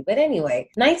crazy. But anyway,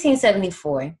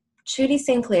 1974, Trudy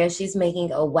Sinclair, she's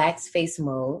making a wax face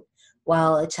mold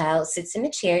while a child sits in a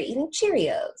chair eating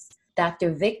Cheerios.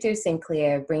 Dr. Victor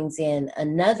Sinclair brings in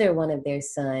another one of their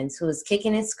sons who is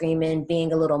kicking and screaming,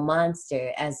 being a little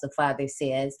monster, as the father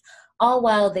says, all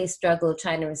while they struggle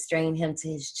trying to restrain him to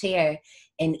his chair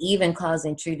and even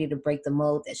causing Trudy to break the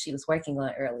mold that she was working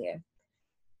on earlier.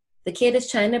 The kid is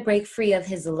trying to break free of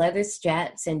his leather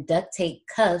straps and duct tape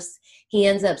cuffs. He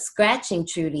ends up scratching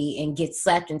Trudy and gets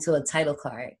slapped into a title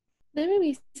card. That made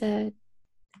me sad.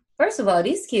 First of all,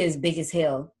 these kids big as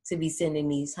hell to be sitting in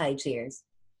these high chairs.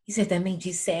 You said that made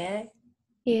you sad?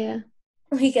 Yeah.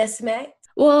 He got smacked?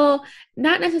 Well,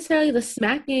 not necessarily the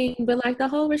smacking, but like the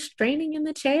whole restraining in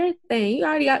the chair thing.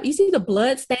 You see the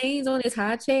blood stains on his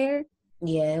high chair?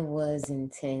 Yeah, it was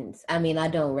intense. I mean, I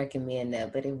don't recommend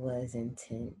that, but it was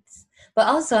intense. But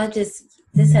also, this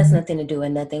has nothing to do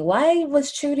with nothing. Why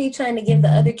was Trudy trying to give the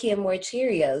other kid more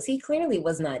Cheerios? He clearly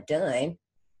was not done.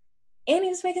 And he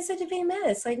was making such a big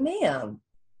mess. Like, ma'am.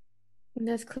 And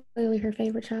that's clearly her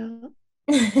favorite child.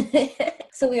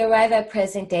 So we arrive at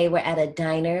present day. We're at a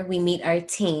diner. We meet our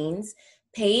teens.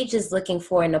 Paige is looking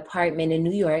for an apartment in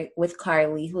New York with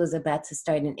Carly, who is about to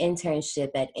start an internship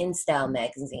at InStyle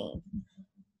magazine.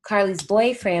 Carly's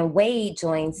boyfriend, Wade,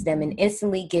 joins them and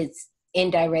instantly gets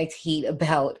indirect heat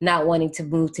about not wanting to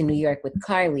move to New York with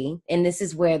Carly. And this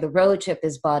is where the road trip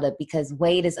is brought up because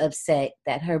Wade is upset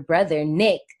that her brother,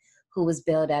 Nick, who was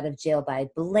bailed out of jail by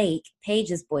Blake,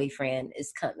 Paige's boyfriend,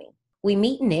 is coming. We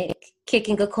meet Nick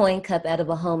kicking a coin cup out of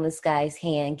a homeless guy's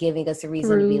hand, giving us a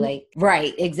reason to be like,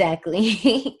 right,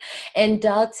 exactly. And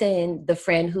Dalton, the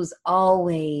friend who's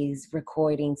always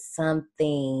recording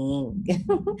something.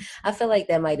 I feel like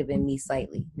that might have been me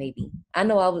slightly, maybe. I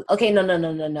know I was, okay,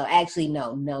 no. Actually,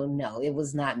 no. It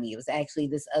was not me. It was actually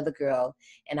this other girl,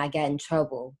 and I got in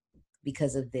trouble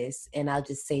because of this, and I'll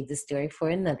just save the story for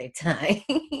another time.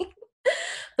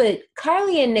 But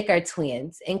Carly and Nick are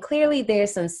twins, and clearly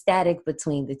there's some static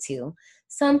between the two.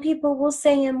 Some people will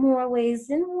say in more ways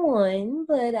than one,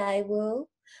 but I will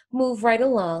move right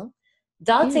along.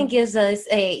 Dalton gives us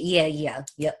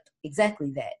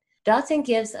exactly that. Dalton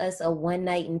gives us a one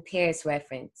night in Paris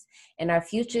reference, and our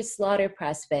future slaughter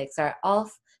prospects are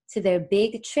off to their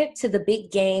big trip to the big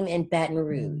game in Baton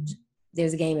Rouge.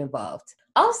 There's a game involved.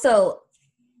 Also,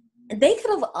 they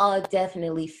could have all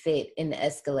definitely fit in the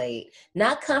Escalade.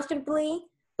 Not comfortably,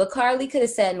 but Carly could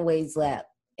have sat in Wade's lap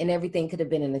and everything could have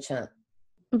been in the trunk.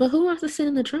 But who wants to sit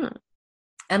in the trunk?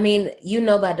 I mean,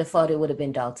 by default, it would have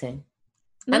been Dalton.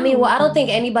 I mean, well, No. I don't think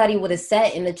anybody would have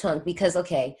sat in the trunk because,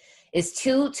 okay, it's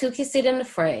two kids sit in the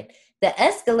front. The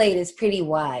Escalade is pretty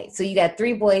wide. So you got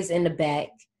three boys in the back.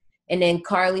 And then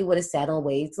Carly would have sat on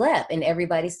Wade's lap and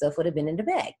everybody's stuff would have been in the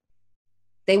back.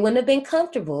 They wouldn't have been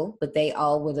comfortable, but they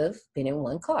all would have been in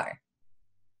one car.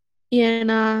 Yeah,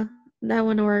 nah, that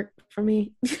wouldn't work for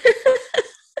me.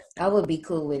 I would be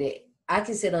cool with it. I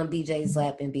could sit on BJ's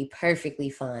lap and be perfectly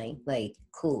fine. Like,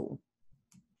 cool.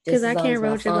 Because Just as I long can't as my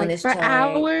road trip phone like is for charged.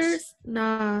 hours.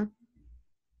 Nah.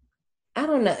 I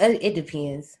don't know. It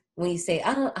depends. When you say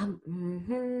I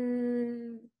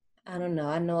don't know.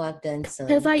 I know I've done Because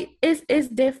some. like it's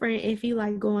different if you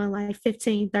like going like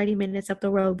 15, 30 minutes up the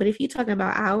road. But if you're talking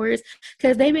about hours,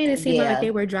 because they made it seem like Yeah.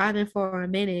 they were driving for a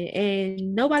minute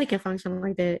and nobody can function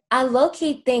like that. I low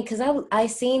key think because I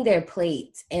seen their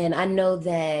plates and I know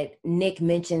that Nick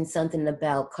mentioned something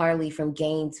about Carly from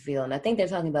Gainesville and I think they're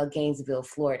talking about Gainesville,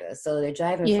 Florida. So they're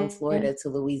driving from Yeah. Florida to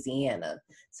Louisiana.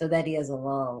 So that is a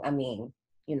long. I mean,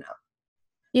 Yeah,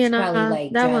 it's probably nah,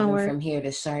 like that won't driving work. from here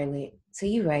to Charlotte. So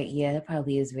you're right. Yeah, it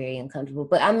probably is very uncomfortable.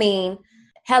 But I mean,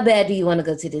 how bad do you want to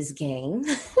go to this game?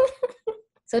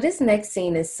 So this next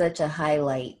scene is such a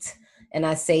highlight. And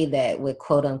I say that with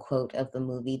quote unquote of the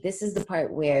movie. This is the part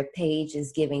where Paige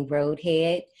is giving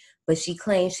Roadhead, but she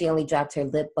claims she only dropped her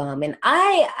lip balm. And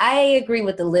I agree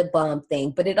with the lip balm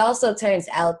thing, but it also turns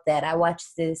out that I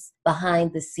watched this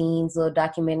behind the scenes little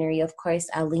documentary. Of course,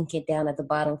 I'll link it down at the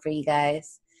bottom for you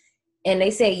guys. And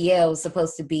they say, yeah, it was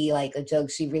supposed to be like a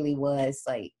joke. She really was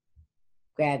like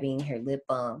grabbing her lip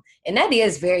balm. And that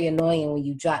is very annoying when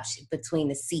you drop shit between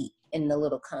the seat and the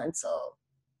little console.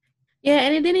 Yeah,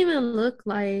 and it didn't even look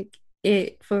like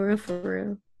it for real, for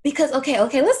real. Because, okay,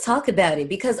 let's talk about it.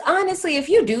 Because honestly, if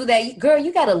you do that, girl,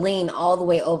 you got to lean all the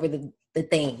way over the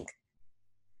thing.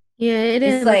 Yeah, it It's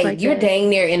didn't look like like you're that. dang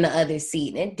near in the other seat.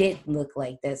 And it did look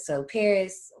like that. So,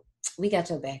 Paris, we got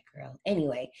your back, girl.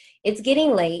 Anyway, it's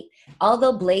getting late.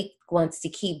 Although Blake wants to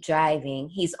keep driving,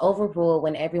 he's overruled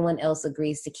when everyone else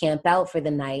agrees to camp out for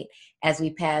the night as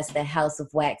we pass the House of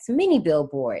Wax mini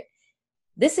billboard.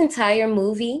 This entire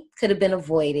movie could have been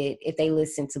avoided if they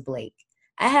listened to Blake.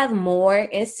 I have more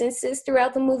instances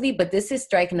throughout the movie, but this is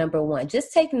strike number one.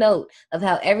 Just take note of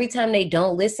how every time they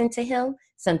don't listen to him,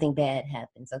 something bad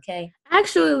happens, okay?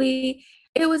 Actually,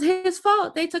 it was his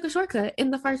fault. They took a shortcut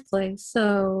in the first place.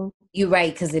 So, You're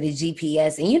right, because of the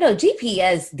GPS. And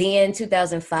GPS then,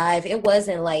 2005, it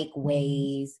wasn't like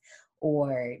Waze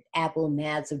or Apple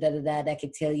Maps or da-da-da that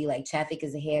could tell you like traffic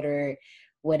is ahead or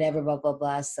whatever, blah, blah,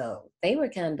 blah. So they were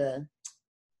kind of,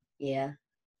 yeah.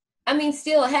 I mean,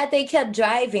 still, had they kept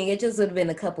driving, it just would have been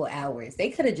a couple hours.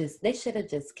 They should have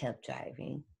just kept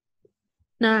driving.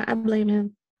 nah, I blame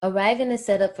him. Arriving to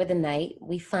set up for the night,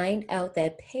 we find out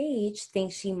that Paige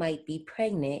thinks she might be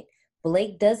pregnant.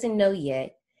 Blake doesn't know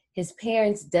yet. His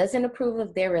parents doesn't approve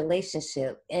of their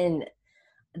relationship. And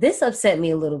this upset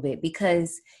me a little bit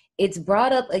because it's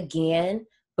brought up again,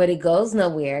 but it goes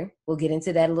nowhere. We'll get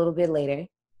into that a little bit later.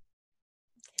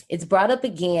 It's brought up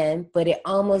again, but it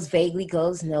almost vaguely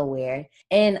goes nowhere.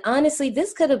 And honestly,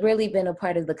 this could have really been a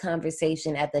part of the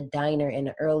conversation at the diner in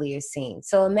the earlier scene.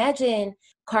 So imagine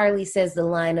Carly says the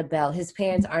line about his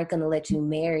parents aren't going to let you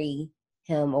marry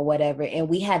him or whatever, and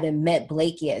we haven't met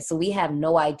Blake yet. So we have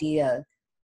no idea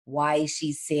why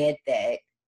she said that.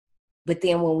 But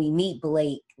then when we meet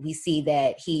Blake, we see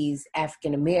that he's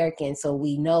African American, so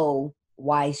we know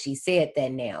why she said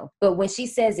that now. But when she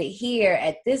says it here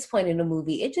at this point in the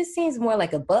movie, it just seems more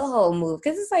like a butthole move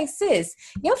because it's like, sis,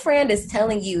 your friend is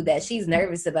telling you that she's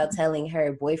nervous about telling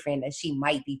her boyfriend that she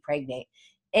might be pregnant,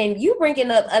 and you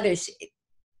bringing up other shit.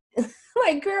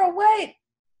 Like, girl, what?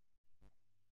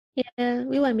 Yeah,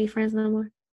 we wouldn't be friends no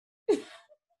more.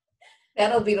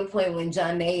 That'll be the point when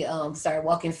John start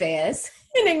walking fast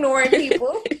and ignoring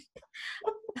people.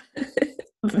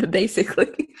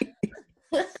 Basically.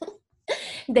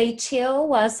 They chill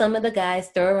while some of the guys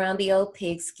throw around the old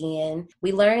pigskin.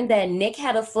 We learned that Nick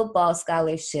had a football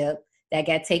scholarship that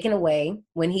got taken away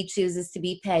when he chooses to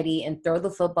be petty and throw the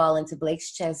football into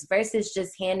Blake's chest versus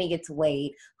just handing it to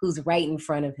Wade, who's right in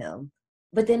front of him.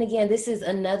 But then again, this is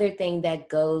another thing that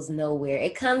goes nowhere.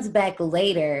 It comes back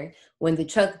later when the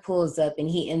truck pulls up and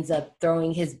he ends up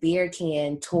throwing his beer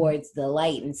can towards the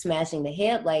light and smashing the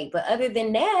headlight. But other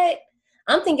than that,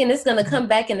 I'm thinking it's going to come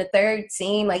back in the third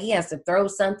scene. Like he has to throw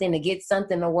something to get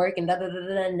something to work and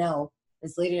da-da-da-da. No,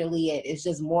 it's literally it. It's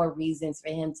just more reasons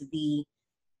for him to be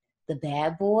the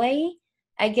bad boy.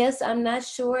 I guess I'm not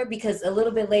sure because a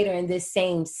little bit later in this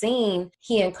same scene,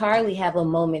 he and Carly have a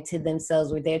moment to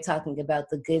themselves where they're talking about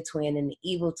the good twin and the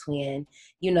evil twin.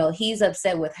 He's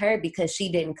upset with her because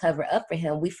she didn't cover up for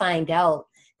him. We find out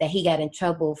that he got in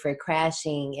trouble for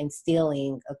crashing and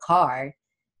stealing a car.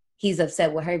 He's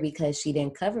upset with her because she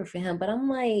didn't cover for him. But I'm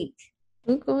like,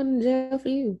 who's going to jail for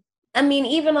you? I mean,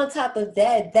 even on top of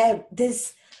that,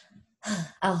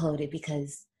 I'll hold it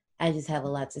because I just have a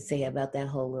lot to say about that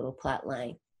whole little plot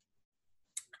line.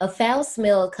 A foul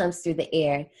smell comes through the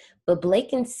air, but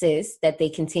Blake insists that they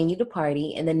continue to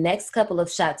party, and the next couple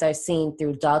of shots are seen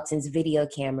through Dalton's video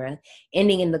camera,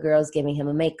 ending in the girls giving him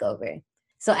a makeover.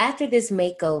 So after this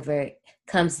makeover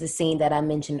comes the scene that I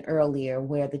mentioned earlier,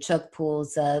 where the truck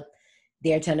pulls up,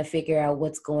 they're trying to figure out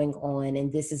what's going on,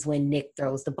 and this is when Nick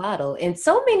throws the bottle. And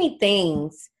so many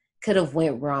things could have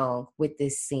went wrong with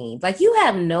this scene. Like, you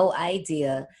have no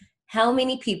idea how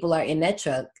many people are in that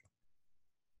truck.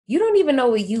 You don't even know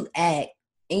where you at,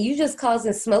 and you just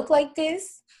causing smoke like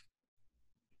this?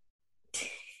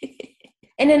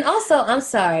 And then also, I'm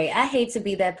sorry, I hate to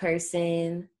be that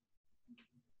person.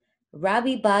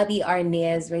 Robbie Bobby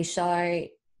Arnaz Rayshard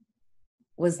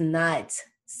was not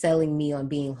selling me on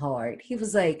being hard. He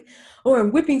was like, oh,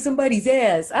 I'm whipping somebody's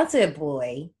ass. I said,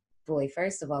 boy,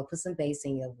 first of all, put some bass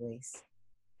in your voice.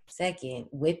 Second,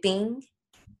 whipping?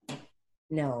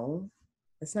 No,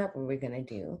 that's not what we're going to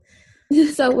do.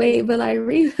 So wait, but like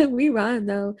rewind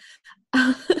though.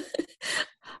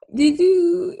 Did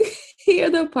you hear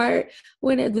the part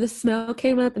when the smell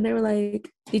came up and they were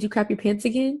like, did you crap your pants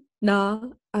again? Nah,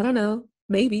 I don't know.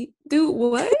 Maybe. Dude,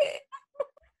 what?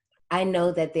 I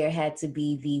know that there had to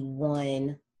be the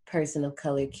one person of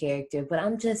color character, but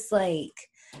I'm just like,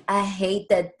 I hate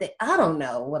that. I don't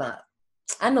know what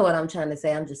I know what I'm trying to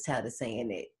say. I'm just tired of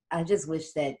saying it. I just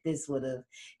wish that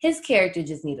his character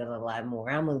just needed a lot more.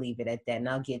 I'm going to leave it at that, and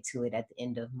I'll get to it at the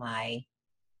end of my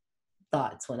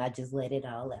thoughts when I just let it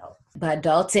all out. But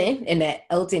Dalton in that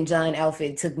Elton John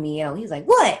outfit took me out. He's like,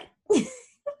 what?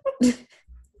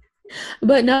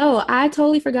 But no, I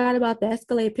totally forgot about the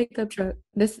Escalade pickup truck.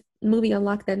 This movie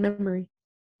unlocked that memory.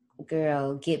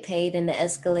 Girl, get paid in the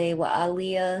Escalade with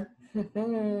Aaliyah.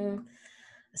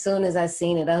 As soon as I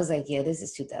seen it, I was like, yeah, this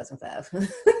is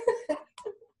 2005.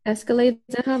 Escalades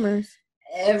and Hummers.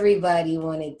 Everybody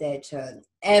wanted that truck.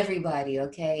 Everybody,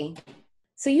 okay?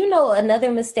 So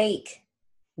another mistake.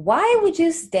 Why would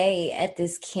you stay at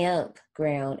this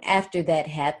campground after that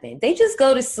happened? They just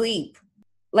go to sleep.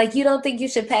 Like, you don't think you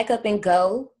should pack up and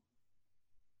go?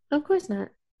 Of course not.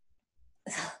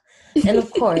 And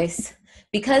of course,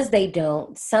 because they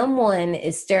don't, someone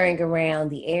is stirring around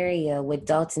the area with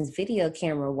Dalton's video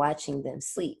camera watching them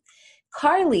sleep.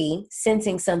 Carly,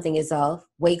 sensing something is off,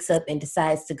 wakes up and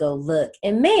decides to go look.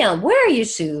 And ma'am, where are your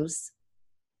shoes?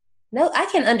 No, I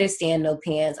can understand no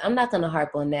pants. I'm not going to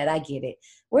harp on that. I get it.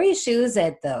 Where are your shoes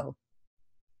at, though?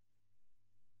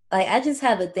 Like, I just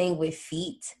have a thing with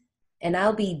feet, and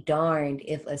I'll be darned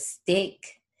if a stick,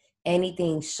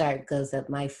 anything sharp goes up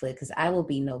my foot, because I will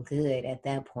be no good at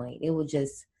that point. It will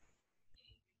just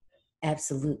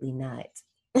absolutely not.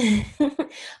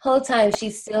 Whole time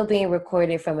she's still being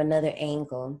recorded from another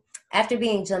angle. After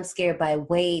being jump scared by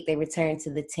Wade, they return to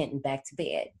the tent and back to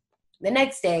bed. The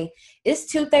next day,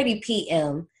 it's 2:30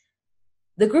 p.m.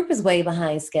 The group is way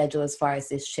behind schedule as far as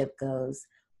this trip goes.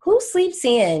 Who sleeps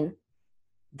in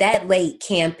that late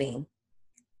camping?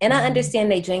 And I understand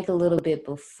they drank a little bit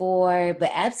before,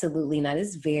 but absolutely not.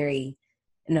 It's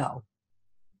no.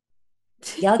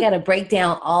 Y'all got to break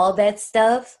down all that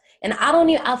stuff. And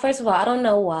first of all, I don't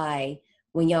know why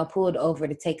when y'all pulled over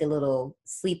to take a little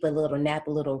sleep, a little nap,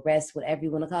 a little rest, whatever you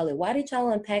want to call it, why did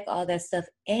y'all unpack all that stuff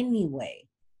anyway?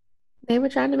 They were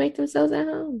trying to make themselves at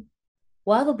home.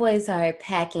 While the boys are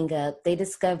packing up, they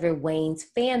discover Wayne's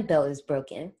fan belt is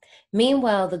broken.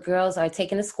 Meanwhile, the girls are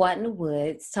taking a squat in the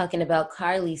woods, talking about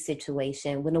Carly's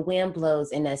situation when the wind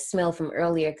blows and that smell from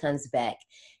earlier comes back.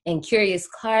 And curious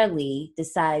Carly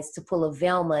decides to pull a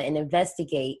Velma and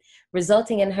investigate,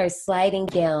 resulting in her sliding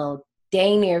down,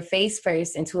 dang near face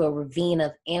first, into a ravine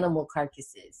of animal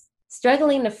carcasses.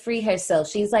 Struggling to free herself,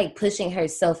 she's like pushing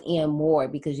herself in more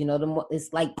because, the more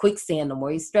it's like quicksand. The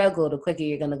more you struggle, the quicker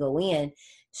you're going to go in.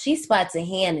 She spots a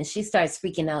hand and she starts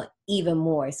freaking out even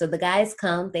more. So the guys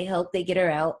come, they help, they get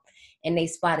her out, and they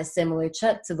spot a similar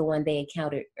truck to the one they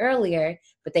encountered earlier,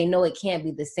 but they know it can't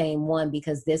be the same one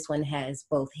because this one has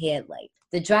both headlights.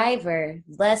 The driver,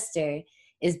 Lester,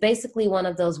 is basically one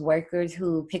of those workers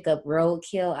who pick up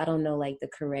roadkill. I don't know like the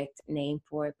correct name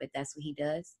for it, but that's what he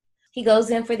does. He goes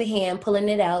in for the hand, pulling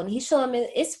it out, and he's showing him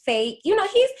it's fake. He's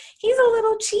a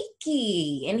little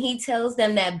cheeky. And he tells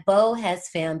them that Bo has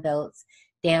fan belts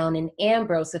down in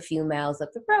Ambrose a few miles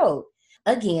up the road.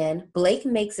 Again, Blake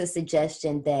makes a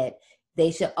suggestion that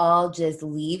they should all just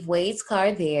leave Wade's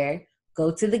car there,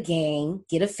 go to the game,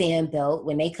 get a fan belt.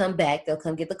 When they come back, they'll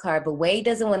come get the car. But Wade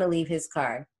doesn't want to leave his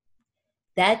car.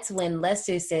 That's when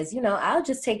Lester says, I'll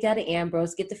just take out to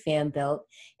Ambrose, get the fan belt.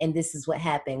 And this is what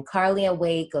happened. Carly and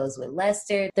Wade goes with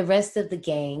Lester. The rest of the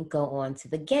gang go on to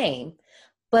the game.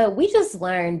 But we just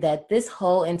learned that this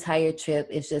whole entire trip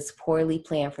is just poorly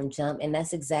planned from jump. And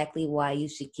that's exactly why you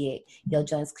should get Yo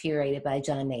Jones curated by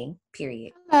John A.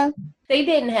 Period. Okay. They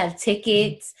didn't have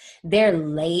tickets. They're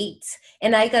late.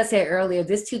 And like I said earlier,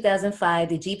 this 2005,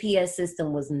 the GPS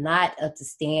system was not up to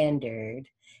standard.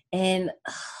 And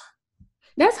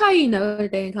that's how you know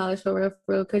that they in college for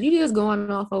real, because you just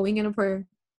going off a wing and a prayer.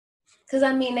 Because,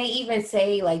 I mean, they even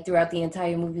say, like, throughout the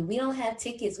entire movie, we don't have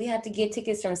tickets. We have to get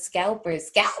tickets from scalpers.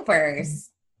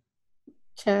 Scalpers!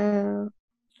 Child.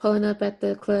 Pulling up at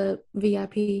the club,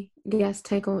 VIP, gas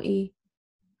tank on E,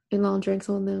 and long drinks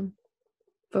on them.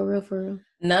 For real.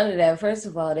 None of that. First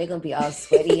of all, they're going to be all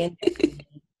sweaty and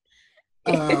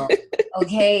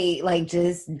okay, like,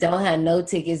 just don't have no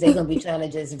tickets. They're going to be trying to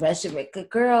just rush it.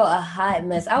 Girl, a hot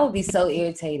mess. I would be so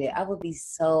irritated. I would be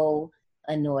so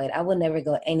annoyed. I would never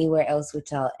go anywhere else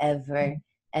with y'all ever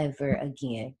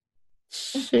again.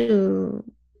 Shoot,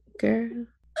 girl.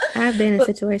 I've been in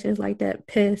situations like that,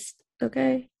 pissed,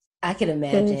 okay? I can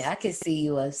imagine. Pissed. I could see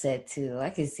you upset too. I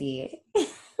could see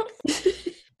it.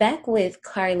 Back with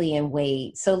Carly and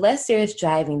Wade. So Lester is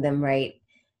driving them, right?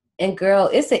 And girl,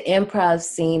 it's an improv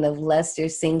scene of Lester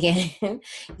singing,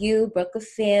 you broke a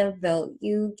fan belt,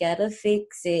 you gotta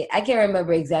fix it. I can't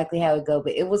remember exactly how it go,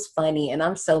 but it was funny. And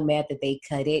I'm so mad that they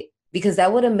cut it because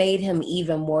that would have made him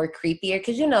even more creepier.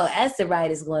 Because, as the ride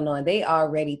is going on, they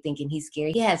already thinking he's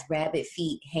scary. He has rabbit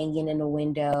feet hanging in the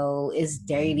window. It's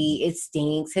dirty. It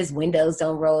stinks. His windows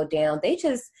don't roll down. They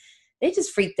just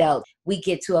freaked out. We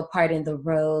get to a part in the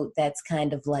road that's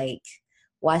kind of like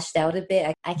washed out a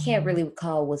bit. I can't really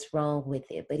recall what's wrong with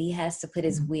it, but he has to put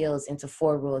his wheels into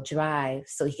 4-wheel drive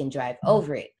so he can drive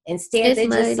over it. Instead, they're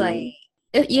just like...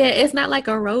 it's not like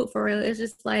a road for real. It's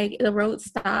just like the road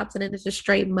stops and then it's just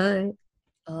straight mud.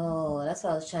 Oh, that's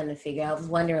what I was trying to figure out. I was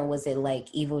wondering, was it like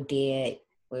Evil Dead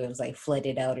where it was like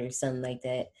flooded out or something like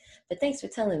that? But thanks for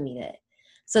telling me that.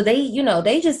 So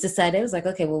they just decided, it was like,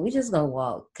 okay, well, we just gonna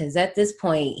walk. Because at this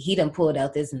point, he done pulled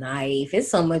out this knife.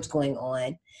 It's so much going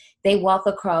on. They walk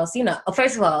across,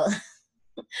 first of all,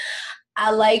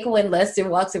 I like when Lester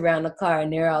walks around the car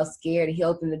and they're all scared. He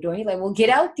opened the door. He's like, well,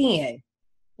 get out then.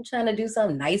 I'm trying to do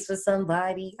something nice for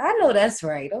somebody. I know that's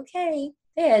right. Okay.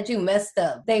 They had you messed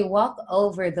up. They walk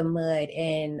over the mud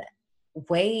and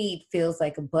Wade feels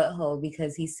like a butthole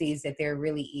because he sees that there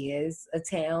really is a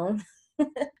town.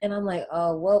 And I'm like,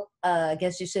 oh, well, I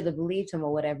guess you should have believed him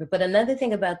or whatever. But another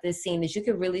thing about this scene is you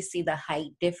could really see the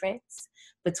height difference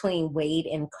between Wade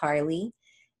and Carly.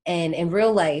 And in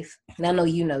real life, and I know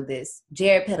you know this,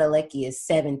 Jared Padalecki is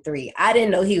 7'3". I didn't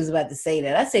know he was about to say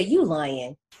that. I said, you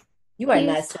lying. You are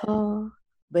not tall.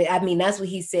 But I mean, that's what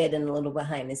he said in a little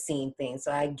behind the scene thing.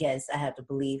 So I guess I have to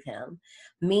believe him.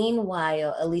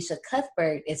 Meanwhile, Alicia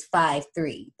Cuthbert is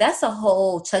 5'3". That's a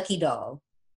whole Chucky doll.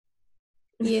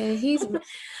 Yeah, he's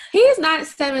not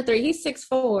 7'3". He's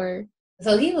 6'4".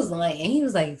 So he was lying. He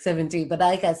was like 7'3", but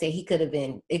like I said, it could have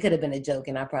been a joke,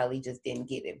 and I probably just didn't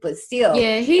get it. But still,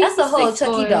 yeah, that's a whole 6'4".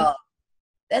 Chucky doll.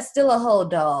 That's still a whole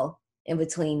doll in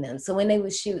between them. So when they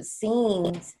would shoot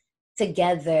scenes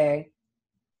together,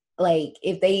 like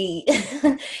if they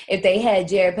had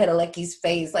Jared Padalecki's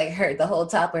face, like the whole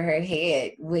top of her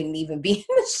head wouldn't even be in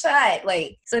the shot.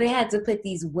 Like, so they had to put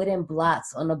these wooden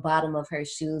blocks on the bottom of her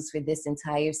shoes for this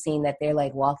entire scene that they're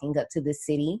like walking up to the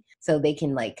city, so they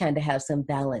can like kind of have some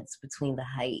balance between the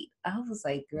height. I was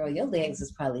like, girl, your legs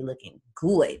is probably looking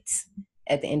good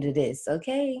at the end of this.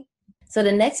 Okay. So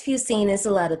the next few scenes, there's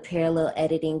a lot of parallel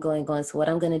editing going on. So what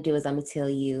I'm going to do is I'm going to tell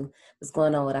you what's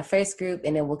going on with our first group,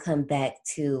 and then we'll come back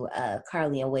to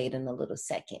Carly and Wade in a little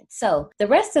second. So the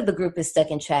rest of the group is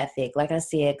stuck in traffic. Like I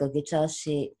said, go get y'all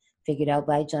shit figured out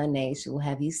by John A. She will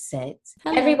have you set.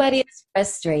 Hello. Everybody is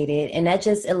frustrated, and that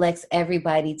just elects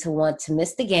everybody to want to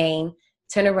miss the game,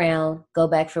 turn around, go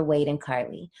back for Wade and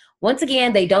Carly. Once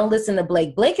again, they don't listen to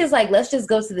Blake. Blake is like, let's just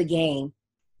go to the game.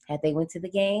 Had they went to the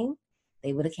game,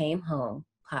 they would have came home,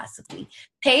 possibly.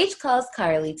 Paige calls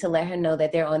Carly to let her know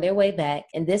that they're on their way back,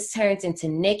 and this turns into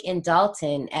Nick and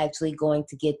Dalton actually going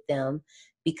to get them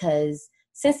because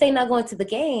since they're not going to the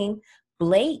game,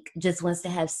 Blake just wants to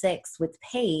have sex with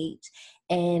Paige,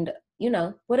 and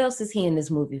what else is he in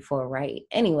this movie for, right?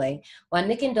 Anyway, while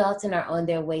Nick and Dalton are on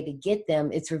their way to get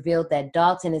them, it's revealed that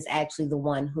Dalton is actually the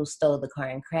one who stole the car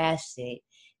and crashed it.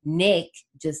 Nick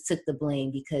just took the blame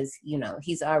because,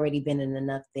 he's already been in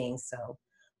enough things. So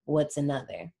what's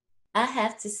another? I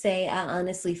have to say, I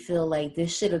honestly feel like it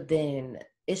should have been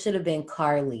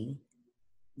Carly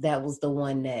that was the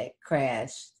one that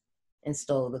crashed and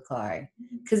stole the car.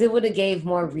 Because it would have gave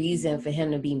more reason for him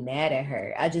to be mad at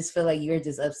her. I just feel like you're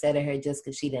just upset at her just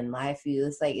because she didn't lie for you.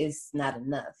 It's like, it's not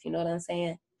enough. You know what I'm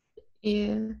saying?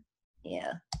 Yeah.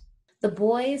 Yeah. The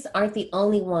boys aren't the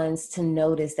only ones to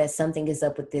notice that something is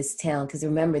up with this town. Because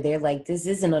remember, they're like, this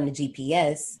isn't on the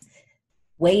GPS.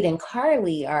 Wade and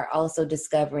Carly are also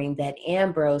discovering that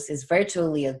Ambrose is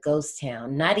virtually a ghost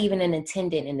town, not even an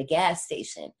attendant in the gas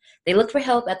station. They look for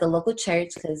help at the local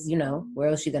church because, where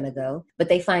else you going to go? But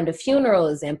they find a funeral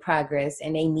is in progress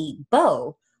and they meet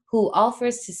Bo, who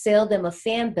offers to sell them a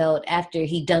fan belt after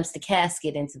he dumps the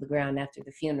casket into the ground after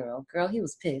the funeral. Girl, he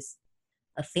was pissed.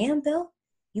 A fan belt?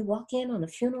 You walk in on a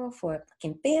funeral for a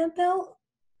fucking fan belt?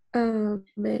 Oh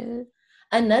man.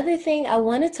 Another thing I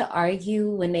wanted to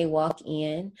argue when they walk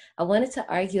in, I wanted to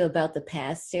argue about the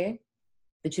pastor.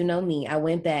 But you know me, I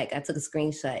went back, I took a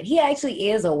screenshot. He actually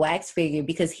is a wax figure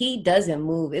because he doesn't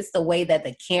move. It's the way that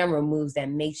the camera moves that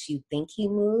makes you think he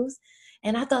moves.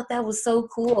 And I thought that was so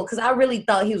cool because I really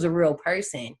thought he was a real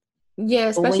person. Yeah, But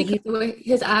especially because the way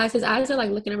his eyes are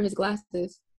like looking over his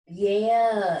glasses.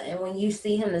 yeah, and when you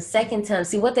see him the second time,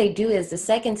 see what they do is the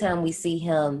second time we see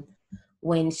him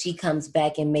when she comes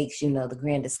back and makes, the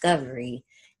grand discovery,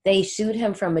 they shoot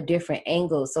him from a different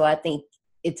angle. So I think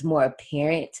it's more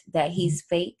apparent that he's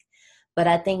fake. But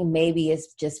I think maybe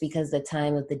it's just because the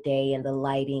time of the day and the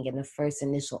lighting and the first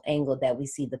initial angle that we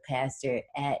see the pastor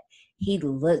at, he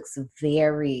looks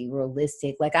very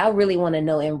realistic. Like, I really want to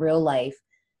know in real life,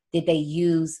 did they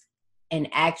use an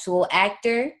actual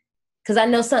actor? Because I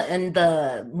know some in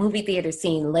the movie theater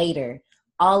scene later,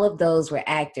 all of those were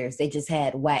actors. They just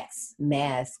had wax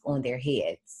masks on their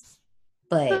heads.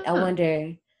 But I Huh.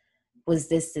 wonder, was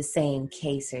this the same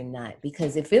case or not?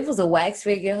 Because if it was a wax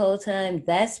figure the whole time,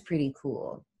 that's pretty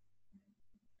cool.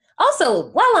 Also,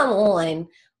 while I'm on,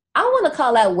 I want to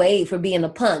call out Wade for being a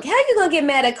punk. How you gonna get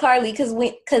mad at Carly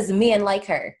because men like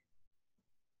her?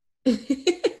 Because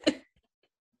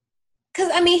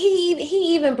I mean,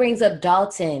 he even brings up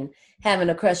Dalton having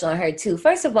a crush on her too.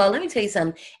 First of all, let me tell you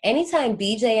something. Anytime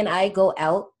BJ and I go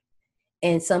out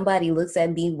and somebody looks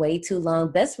at me way too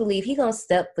long, best believe he gonna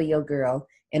step for your girl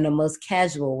in the most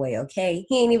casual way. Okay,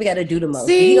 he ain't even got to do the most,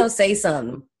 but he See, gonna say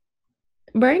something.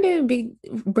 Brandon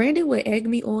would egg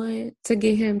me on to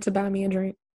get him to buy me a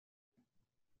drink.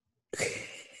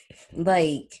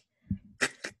 Like,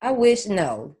 I wish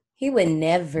no, he would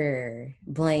never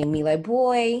blame me. Like,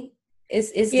 boy,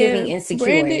 it's giving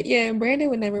insecure. Brandon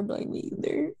would never blame me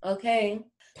either. Okay,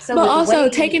 so But with also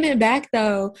Wade, taking it back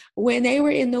though, when they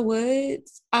were in the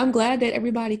woods, I'm glad that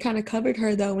everybody kind of covered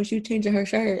her though when she was changing her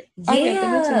shirt. I forgot to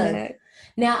mention yeah. that.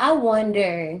 Now I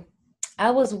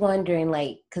was wondering,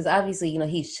 like, because obviously,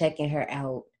 he's checking her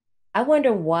out. I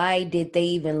wonder why did they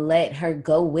even let her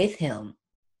go with him?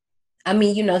 I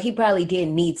mean, he probably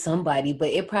didn't need somebody, but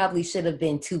it probably should have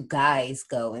been two guys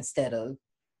go instead of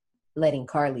letting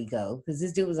Carly go because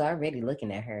this dude was already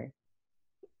looking at her.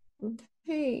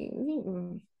 Hey,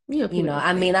 people don't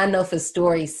I play. mean, I know for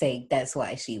story's sake, that's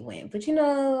why she went. But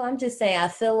I'm just saying, I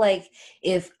feel like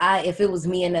if it was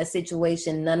me in that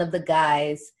situation, none of the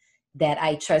guys that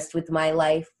I trust with my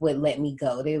life would let me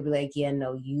go. They would be like, yeah,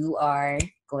 no, you are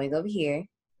going over here,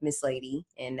 Miss Lady,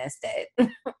 and that's that.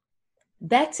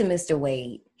 Back to Mr.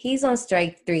 Wade. He's on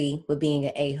strike 3 with being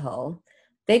an a-hole.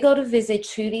 They go to visit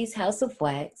Trudy's House of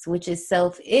Wax, which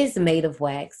itself is made of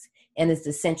wax and is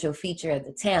the central feature of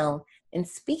the town. And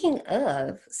speaking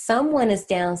of, someone is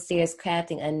downstairs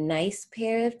crafting a nice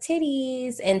pair of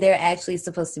titties, and they're actually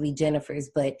supposed to be Jennifer's,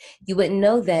 but you wouldn't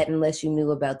know that unless you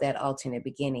knew about that alternate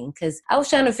beginning. Because I was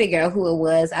trying to figure out who it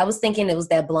was. I was thinking it was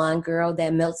that blonde girl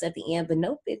that melts at the end, but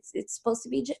nope, it's supposed to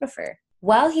be Jennifer.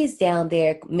 While he's down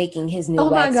there making his new Oh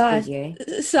my wax gosh.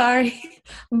 figure, Sorry.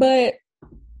 But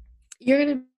you're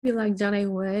gonna be like, Johnny,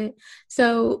 what?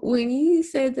 So when you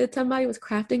said that somebody was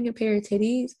crafting a pair of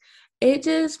titties, it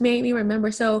just made me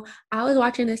remember. So I was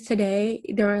watching this today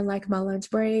during like my lunch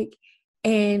break,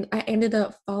 and I ended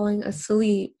up falling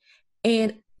asleep.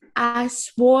 And I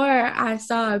swore I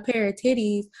saw a pair of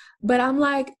titties, but I'm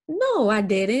like, no, I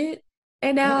didn't.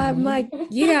 And now I'm like,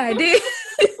 yeah, I did.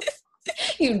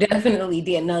 you definitely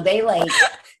did. No, they like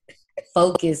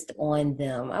focused on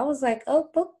them. I was like, oh,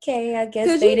 okay, I guess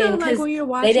Because they didn't, like because when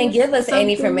you're they didn't watching give us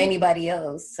any from something. anybody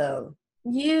else. So,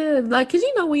 Yeah, like, cause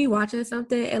when you watching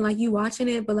something and like you watching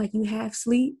it, but like you half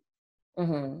sleep.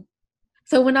 mhm.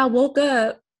 So when I woke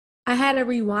up, I had to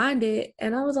rewind it,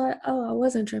 and I was like, "Oh, I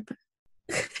wasn't tripping."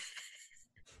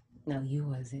 No, you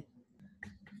wasn't.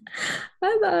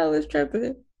 I thought I was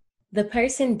tripping. The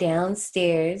person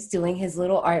downstairs doing his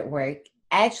little artwork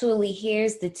actually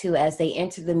hears the two as they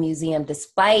enter the museum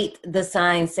despite the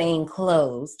sign saying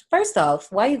closed. First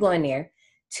off, why you going there?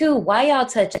 Two, why y'all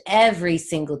touch every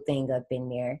single thing up in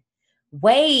there?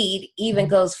 Wade even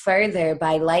goes further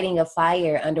by lighting a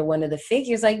fire under one of the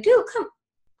figures. Like, dude,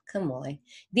 come on.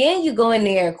 Then you go in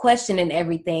there questioning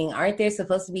everything. Aren't there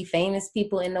supposed to be famous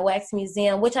people in the wax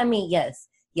museum? Which I mean, yes.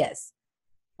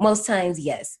 Most times,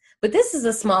 yes. But this is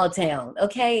a small town,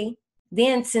 okay?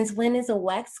 Then, since when is a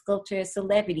wax sculptor a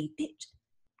celebrity? Bitch,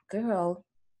 girl,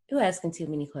 you asking too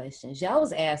many questions. Y'all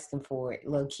was asking for it,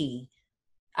 low key.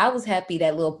 I was happy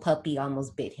that little puppy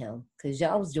almost bit him because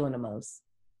y'all was doing the most.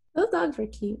 Those dogs were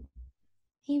cute.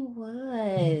 He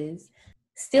was.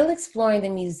 Still exploring the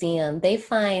museum, they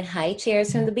find high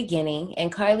chairs from the beginning,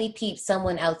 and Carly peeps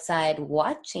someone outside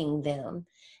watching them.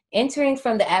 Entering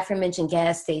from the aforementioned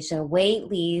gas station, Wade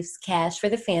leaves cash for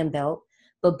the fan belt,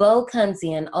 but Bo comes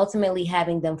in, ultimately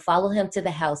having them follow him to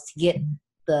the house to get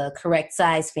the correct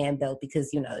size fan belt because,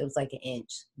 it was like an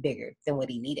inch bigger than what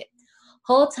he needed.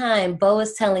 Whole time, Bo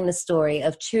is telling the story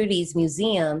of Trudy's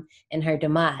museum and her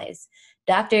demise.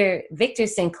 Dr. Victor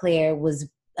Sinclair was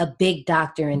a big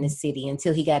doctor in the city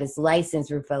until he got his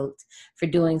license revoked for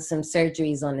doing some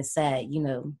surgeries on the side.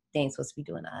 They ain't supposed to be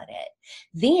doing all that.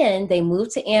 Then they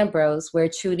moved to Ambrose, where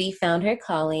Trudy found her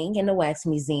calling in the wax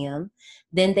museum.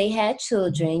 Then they had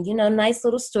children, nice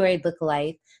little storybook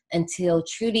life, until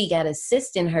Trudy got a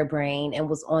cyst in her brain and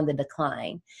was on the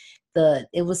decline.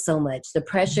 It was so much. The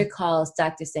pressure caused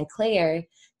Dr. Sinclair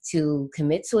to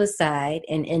commit suicide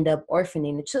and end up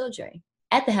orphaning the children.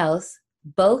 At the house,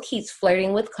 Bo keeps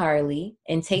flirting with Carly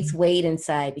and takes Wade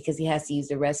inside because he has to use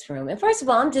the restroom. And first of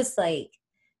all, I'm just like,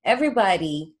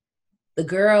 everybody, the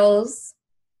girls,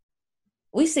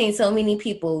 we've seen so many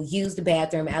people use the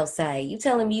bathroom outside. You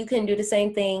telling me you couldn't do the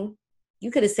same thing?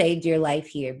 You could have saved your life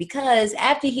here, because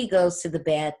after he goes to the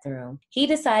bathroom, he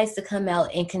decides to come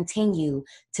out and continue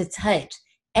to touch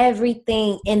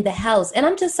everything in the house. And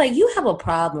I'm just like, you have a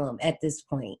problem at this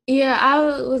point. Yeah, I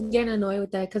was getting annoyed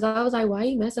with that because I was like, why are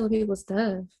you messing with people's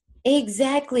stuff?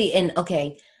 Exactly. And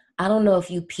okay, I don't know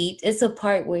if you peeped. It's a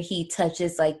part where he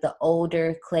touches like the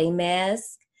older clay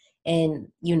mask. And,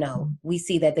 we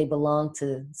see that they belong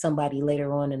to somebody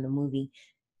later on in the movie.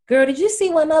 Girl, did you see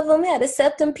one of them had a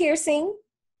septum piercing?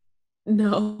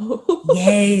 No.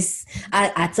 Yes. I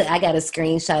got a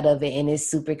screenshot of it and it's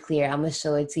super clear. I'm going to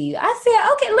show it to you. I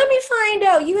said, okay, let me find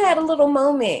out. You had a little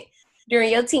moment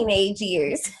during your teenage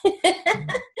years.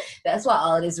 That's why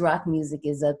all this rock music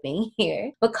is up in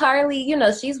here. But Carly,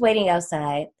 she's waiting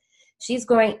outside. She's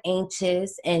growing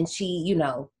anxious and she,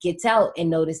 gets out and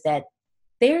notices that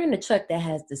they're in the truck that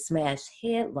has the smashed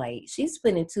headlight. She's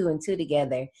putting two and two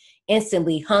together.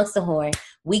 Instantly honks the horn.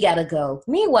 We gotta go.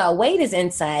 Meanwhile, Wade is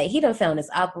inside. He done found his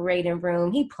operating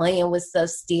room. He playing with stuff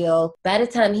still. By the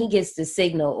time he gets the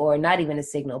signal, or not even a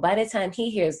signal, by the time he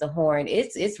hears the horn,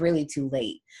 it's really too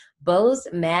late. Bo's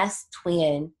masked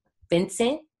twin,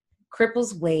 Vincent,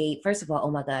 cripples Wade. First of all,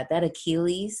 oh my God, that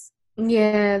Achilles.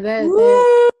 Yeah,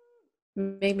 that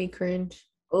made me cringe.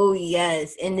 Oh,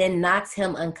 yes. And then knocks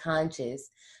him unconscious.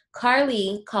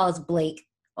 Carly calls Blake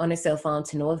on her cell phone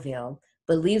to no avail,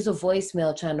 but leaves a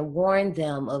voicemail trying to warn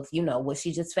them of, what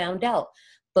she just found out.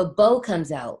 But Bo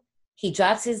comes out. He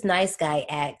drops his nice guy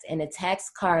act and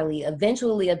attacks Carly,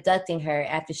 eventually abducting her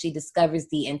after she discovers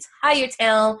the entire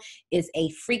town is a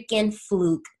freaking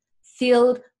fluke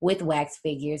filled with wax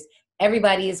figures.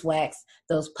 Everybody is wax.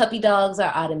 Those puppy dogs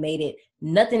are automated.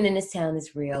 Nothing in this town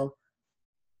is real.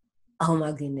 Oh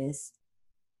my goodness.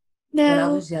 No. When I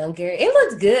was younger, it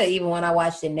looked good even when I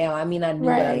watched it now. I mean, I knew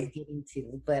what I was getting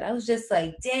to, but I was just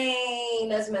like, dang,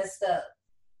 that's messed up.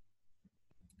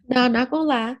 No, I'm not gonna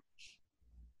lie.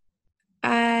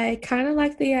 I kind of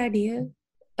like the idea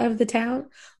of the town.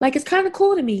 Like, it's kind of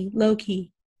cool to me, low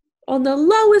key, on the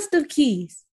lowest of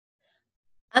keys.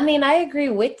 I mean, I agree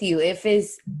with you. If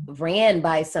it's ran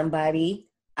by somebody,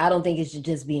 I don't think it should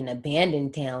just be an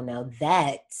abandoned town. Now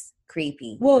that's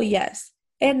creepy. Well, yes.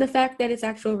 And the fact that it's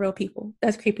actual real people,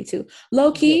 that's creepy too.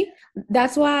 Low key,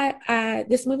 that's why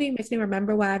this movie makes me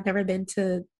remember why I've never been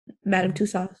to Madame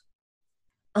Tussauds.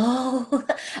 Oh,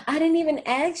 I didn't even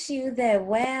ask you that.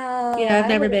 Wow. Yeah, I've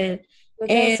never been.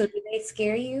 Okay, so did they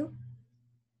scare you?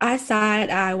 I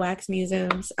side-eye wax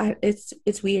museums.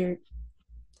 It's weird.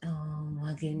 Oh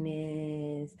my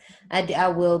goodness. I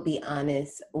will be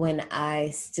honest. When I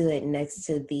stood next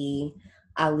to the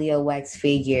Aaliyah wax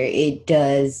figure, it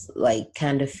does like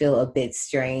kind of feel a bit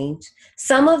strange.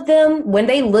 Some of them, when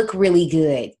they look really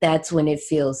good, that's when it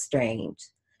feels strange.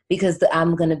 Because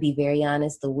I'm going to be very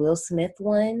honest, the Will Smith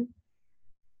one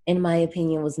in my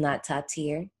opinion, was not top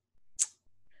tier.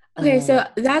 Okay, Um, so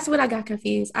that's what I got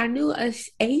confused. I knew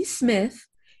A. Smith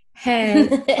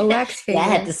had a wax yeah, I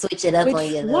had figure. to switch it up on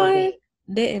Which you a little one? bit.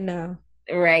 Didn't know.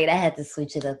 Right, I had to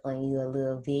switch it up on you a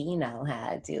little bit. You know how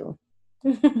I do.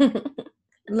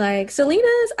 Like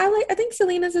Selena's, I think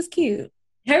Selena's is cute.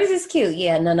 Hers is cute.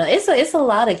 Yeah, no. It's a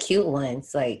lot of cute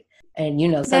ones. Like, and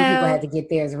some people had Now, to get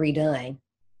theirs redone.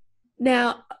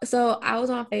 so I was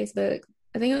on Facebook.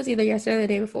 I think it was either yesterday or the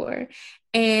day before,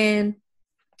 and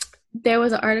there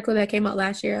was an article that came out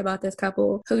last year about this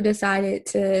couple who decided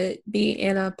to be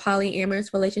in a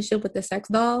polyamorous relationship with a sex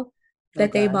doll Oh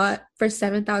that they gosh. bought for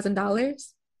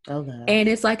 $7,000. Oh gosh. And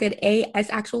it's like it's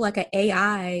actual like an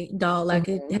AI doll, like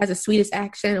it Mhm. has a Swedish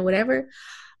accent or whatever.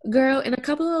 Girl, in a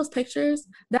couple of those pictures,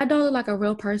 that doll looked like a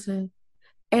real person.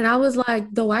 And I was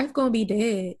like, the wife gonna be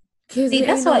dead. Cause See, it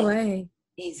that's ain't no what way.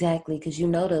 exactly because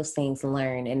those things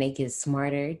learn and they get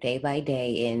smarter day by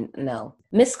day. And no,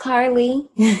 Miss Carly,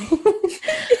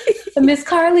 Miss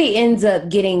Carly ends up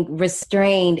getting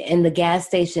restrained in the gas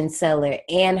station cellar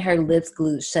and her lips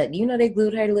glued shut. They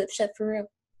glued her lips shut for real,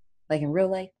 like in real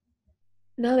life.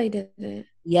 No, they didn't.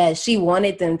 Yeah, she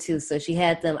wanted them to, so she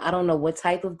had them. I don't know what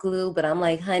type of glue, but I'm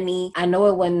like, honey, I know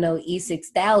it wasn't no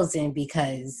E6000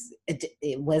 because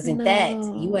it wasn't that.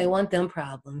 You ain't No. want them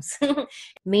problems.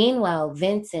 Meanwhile,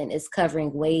 Vincent is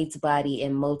covering Wade's body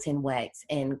in molten wax,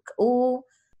 and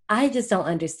I just don't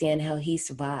understand how he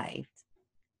survived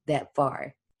that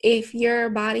far. If your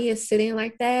body is sitting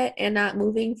like that and not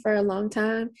moving for a long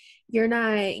time, you're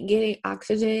not getting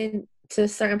oxygen to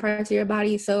certain parts of your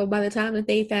body. So by the time that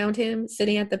they found him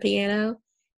sitting at the piano,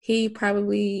 he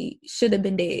probably should have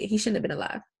been dead. He shouldn't have been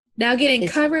alive. Now, getting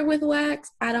It's covered with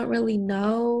wax, I don't really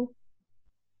know,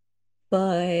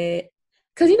 but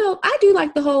because I do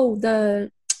like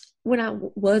the when I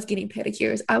was getting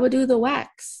pedicures, I would do the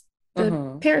wax, the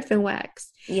mhm. paraffin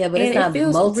wax, Yeah, but and it's it not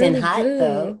feels molten really hot good.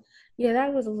 though. Yeah,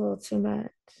 that was a little too much.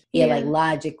 Yeah, like Yeah.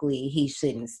 logically, he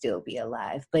shouldn't still be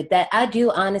alive. But that I do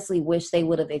honestly wish they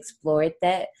would have explored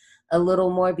that a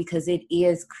little more because it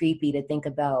is creepy to think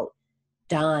about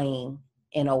dying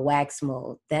in a wax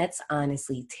mold. That's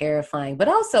honestly terrifying. But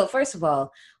also, first of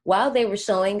all, while they were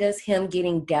showing us him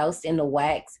getting doused in the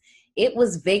wax, it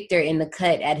was Victor in the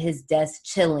cut at his desk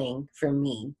chilling for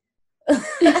me.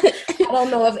 I don't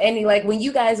know if like when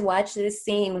you guys watch this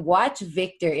scene, watch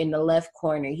Victor in the left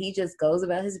corner. He just goes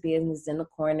about his business in the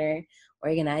corner,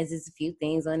 organizes a few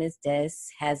things on his desk,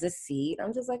 has a seat.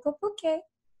 I'm just like, oh, okay.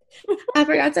 I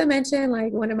forgot to mention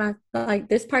like one of my like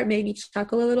this part made me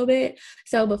chuckle a little bit.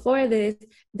 So before this,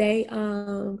 they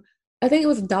I think it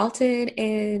was Dalton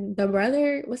and the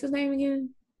brother, what's his name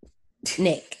again?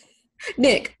 Nick.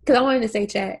 Nick, because I wanted to say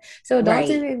Chad. So Right.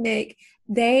 Dalton and Nick,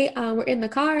 they were in the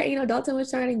car. Dalton was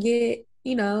trying to get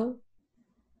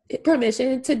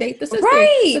permission to date the sister. So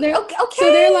Right. they're Okay.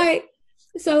 so they're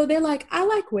Okay. like I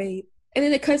like Wade, and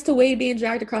then it cuts to Wade being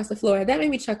dragged across the floor. That made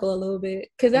me chuckle a little bit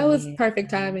because that was Yeah.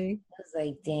 perfect I timing. was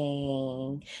like,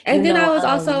 dang. And then I was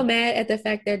also mad at the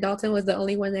fact that Dalton was the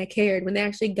only one that cared when they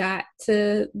actually got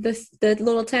to the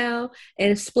little town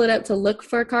and split up to look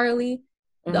for Carly.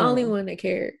 The only mhm. one that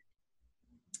cared.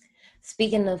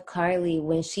 Speaking of Carly,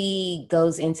 when she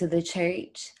goes into the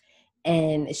church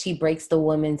and she breaks the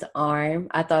woman's arm,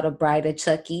 I thought of Bride of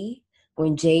Chucky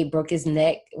when Jade broke his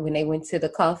neck when they went to the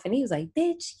coffin. He was like,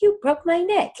 bitch, you broke my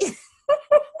neck.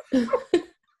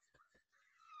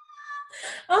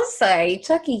 I'm sorry,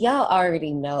 Chucky, y'all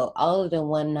already know all of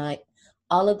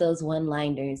those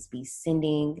one-liners be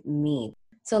sending me.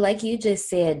 So like you just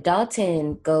said,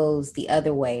 Dalton goes the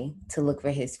other way to look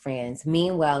for his friends.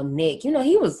 Meanwhile, Nick, he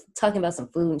was talking about some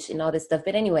food and shit and all this stuff.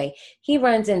 But anyway, he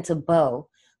runs into Bo,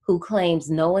 who claims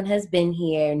no one has been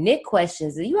here. Nick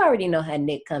questions it. You already know how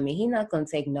Nick coming. He's not going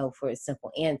to take no for a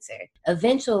simple answer.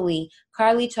 Eventually,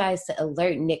 Carly tries to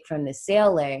alert Nick from the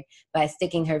sailor by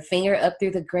sticking her finger up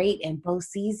through the grate, and Bo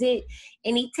sees it.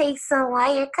 And he takes some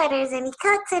wire cutters and he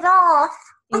cuts it off.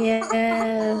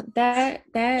 Yeah, that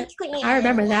I I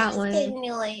remember couldn't. I that just couldn't one.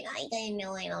 do it. I couldn't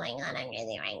do it. Oh my god, I'm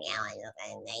really right now. I just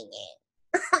couldn't take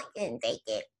it. I couldn't take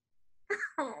it.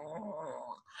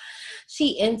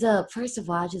 She ends up, first of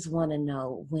all, I just want to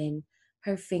know when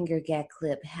her finger got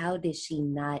clipped, how did she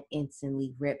not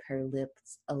instantly rip her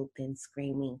lips open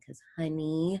screaming? Because,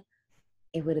 honey,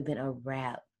 it would have been a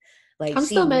wrap. Like, I'm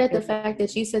she still mad at the fact that literally,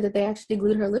 she said that they actually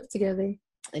glued her lips together.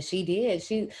 she did.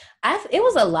 It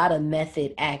was a lot of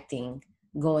method acting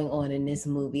going on in this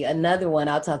movie. Another one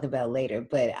I'll talk about later,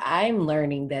 but I'm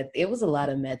learning that it was a lot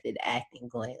of method acting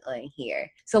going on here.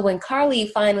 So when Carly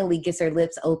finally gets her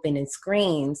lips open and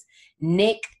screams,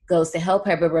 Nick goes to help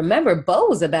her. But remember, Bo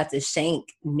was about to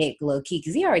shank Nick low-key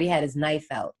because he already had his knife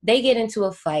out. They get into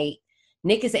a fight.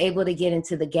 Nick is able to get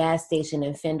into the gas station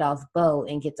and fend off Bo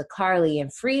and get to Carly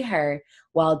and free her,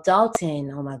 while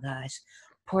Dalton, oh my gosh,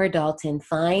 poor Dalton,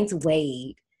 finds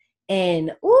Wade.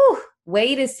 And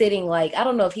Wade is sitting like, I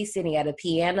don't know if he's sitting at a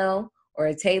piano or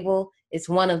a table. It's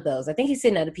one of those. I think he's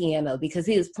sitting at a piano because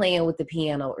he was playing with the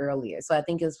piano earlier. So I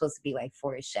think it was supposed to be like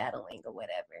foreshadowing or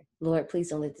whatever. Lord, please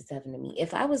don't let this happen to me.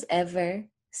 If I was ever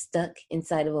stuck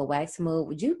inside of a wax mode,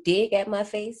 would you dig at my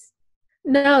face?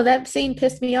 No, that scene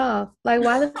pissed me off. Like,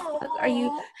 why the fuck are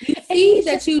you? You see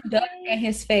that you dug at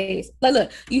his face. Like,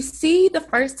 look, you see the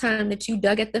first time that you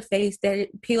dug at the face that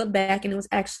it peeled back and it was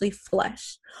actually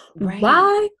flesh. Right.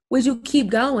 Why would you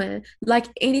keep going? Like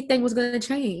anything was going to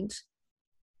change.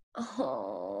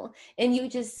 Oh, and you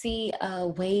just see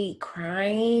Wade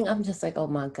crying. I'm just like, oh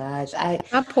my gosh.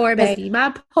 My poor baby.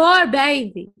 My poor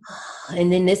baby.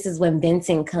 And then this is when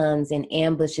Vincent comes and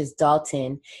ambushes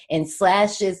Dalton and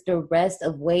slashes the rest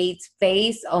of Wade's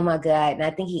face. Oh my God. And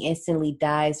I think he instantly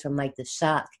dies from like the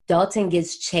shock. Dalton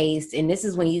gets chased. And this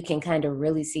is when you can kind of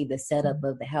really see the setup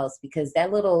of the house, because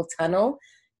that little tunnel,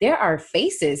 there are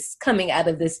faces coming out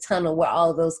of this tunnel where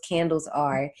all those candles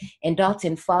are. And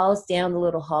Dalton falls down the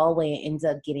little hallway and ends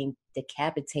up getting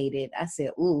decapitated. I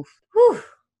said, oof, whew.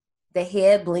 The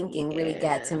head blinking really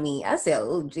got to me. I said,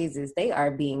 oh, Jesus, they are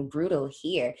being brutal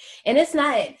here. And it's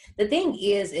not, the thing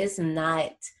is, it's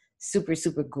not super,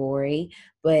 super gory,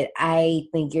 but I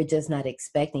think you're just not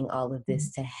expecting all of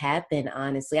this to happen,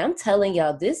 honestly. I'm telling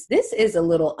y'all, this is a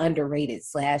little underrated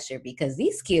slasher because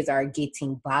these kids are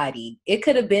getting bodied. It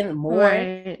could have been more,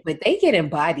 right, but they get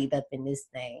embodied up in this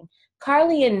thing.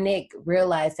 Carly and Nick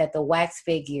realize that the wax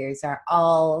figures are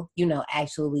all,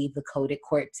 actually the coded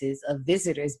corpses of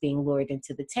visitors being lured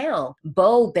into the town.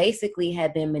 Bo basically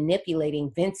had been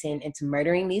manipulating Vincent into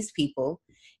murdering these people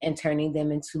and turning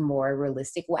them into more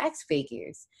realistic wax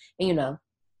figures. And,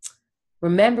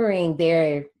 remembering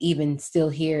they're even still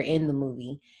here in the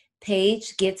movie,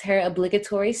 Paige gets her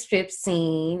obligatory strip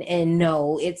scene, and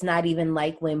no, it's not even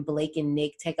like when Blake and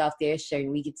Nick take off their shirt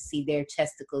and we get to see their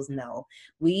chesticles. No,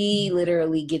 we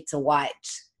literally get to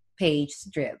watch Paige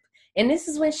strip. And this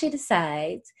is when she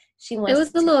decides she wants to... It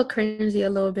was a little cringy a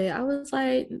little bit. I was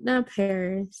like, not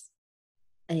Paris.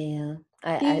 Yeah.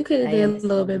 You could have did a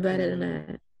little bit better than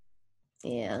that.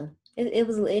 Yeah.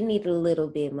 It needed a little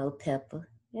bit more pepper.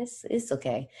 It's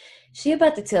okay. She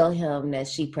about to tell him that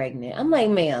she pregnant. I'm like,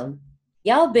 ma'am,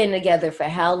 y'all been together for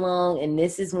how long? And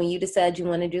this is when you decide you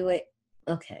want to do it?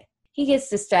 Okay. He gets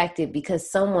distracted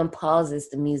because someone pauses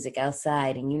the music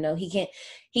outside, and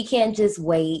he can't just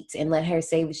wait and let her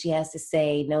say what she has to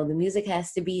say. No, the music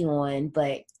has to be on.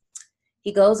 But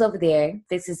he goes over there,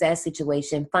 fixes that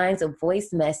situation, finds a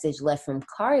voice message left from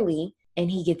Carly, and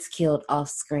he gets killed off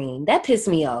screen. That pissed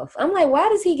me off. I'm like, why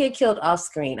does he get killed off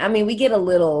screen? I mean, we get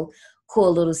a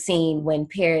cool little scene when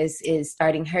Paris is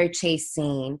starting her chase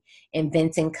scene and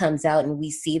Vincent comes out and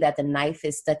we see that the knife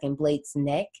is stuck in Blake's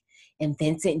neck, and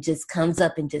Vincent just comes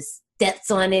up and just steps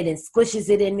on it and squishes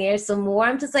it in there some more.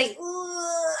 I'm just like,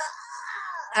 ugh.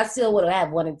 I still would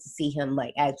have wanted to see him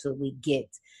like actually get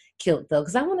killed though,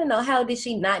 because I want to know, how did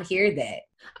she not hear that?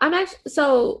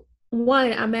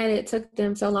 One, I'm mad it took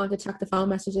them so long to check the phone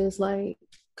messages. Like,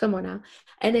 come on now.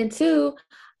 And then two,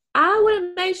 I would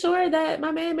have made sure that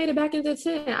my man made it back into the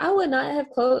tent. I would not have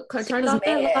turned off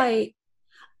that light.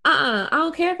 I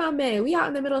don't care if I'm mad. We out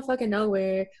in the middle of fucking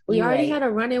nowhere. We already had a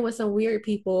run-in with some weird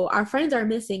people. Our friends are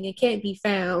missing and can't be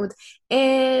found.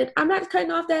 And I'm not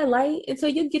cutting off that light until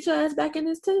you get your ass back in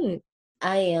this tent.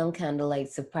 I am kind of like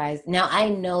surprised. Now, I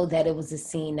know that it was a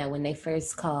scene that when they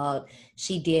first called,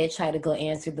 she did try to go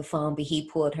answer the phone, but he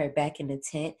pulled her back in the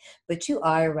tent. But you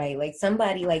are right. Like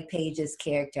somebody like Paige's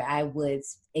character, I would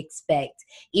expect,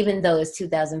 even though it's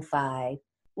 2005.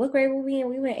 What grade were we in?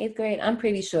 We were in 8th grade. I'm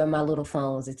pretty sure my little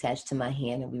phone was attached to my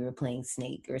hand and we were playing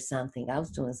Snake or something. I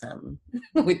was doing something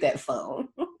with that phone.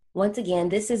 Once again,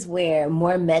 this is where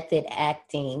more method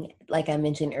acting, like I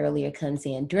mentioned earlier, comes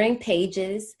in. During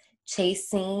Paige's chase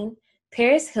scene,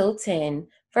 Paris Hilton,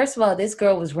 first of all, this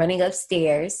girl was running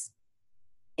upstairs,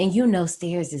 and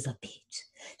stairs is a bitch.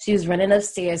 She was running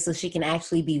upstairs so she can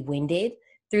actually be winded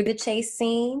through the chase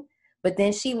scene, but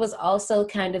then she was also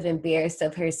kind of embarrassed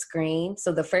of her scream.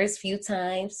 So the first few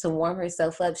times to warm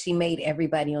herself up, she made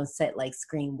everybody on set like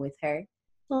scream with her.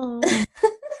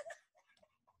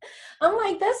 I'm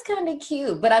like, that's kind of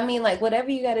cute. But I mean, like, whatever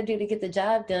you got to do to get the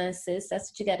job done, sis,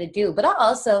 that's what you got to do. But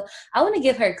I want to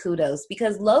give her kudos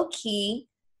because low key,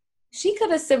 she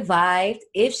could have survived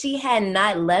if she had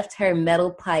not left her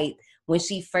metal pipe when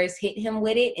she first hit him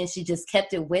with it and she just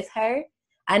kept it with her.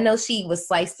 I know she was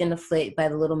sliced in the foot by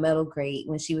the little metal grate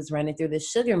when she was running through the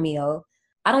sugar mill.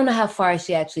 I don't know how far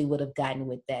she actually would have gotten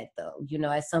with that, though. You know,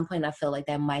 at some point, I feel like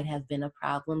that might have been a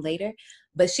problem later.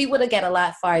 But she would have got a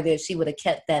lot farther if she would have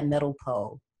kept that metal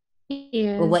pole. But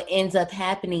Yeah. what ends up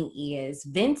happening is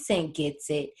Vincent gets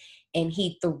it and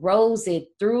he throws it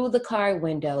through the car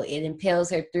window. It impales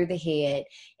her through the head.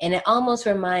 And it almost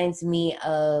reminds me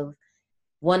of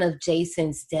one of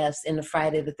Jason's deaths in the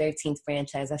Friday the 13th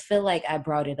franchise. I feel like I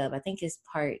brought it up. I think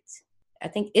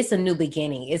it's A New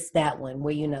Beginning. It's that one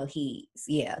where, you know, if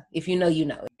you know, you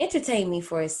know. Entertain me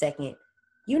for a second.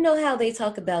 You know how they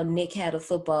talk about Nick had a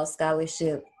football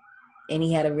scholarship and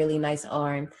he had a really nice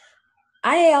arm.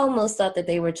 I almost thought that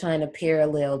they were trying to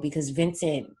parallel because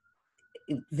Vincent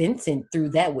threw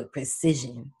that with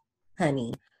precision,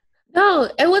 honey. No,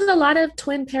 it was a lot of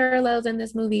twin parallels in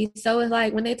this movie. So it's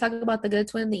like when they talk about the good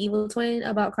twin, the evil twin,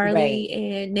 about Right. Carly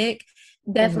and Nick,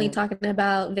 definitely Mm-hmm. talking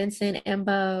about Vincent and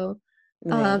Bo.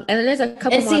 Right. And then there's a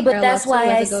couple And more see, but parallels too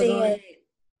as it goes on.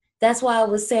 that's why I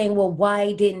was saying, well,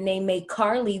 why didn't they make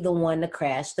Carly the one to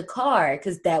crash the car?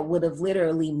 Because that would have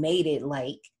literally made it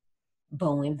like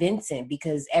Bo and Vincent,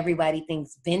 because everybody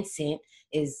thinks Vincent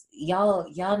is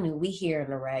y'all knew we here in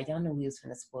the ride. Y'all knew we was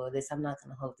gonna spoil this. I'm not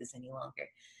gonna hold this any longer.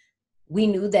 We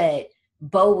knew that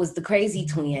Bo was the crazy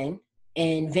twin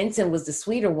and Vincent was the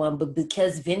sweeter one, but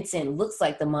because Vincent looks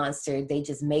like the monster, they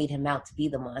just made him out to be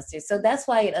the monster. So that's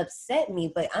why it upset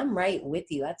me, but I'm right with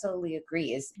you. I totally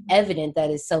agree. It's evident that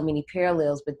it's so many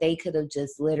parallels, but they could have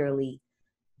just literally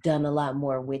done a lot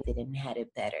more with it and had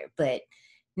it better. But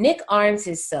Nick arms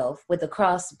himself with a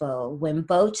crossbow when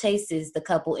Bo chases the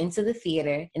couple into the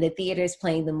theater, and the theater is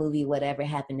playing the movie Whatever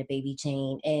Happened to Baby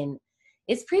Jane. And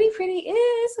it's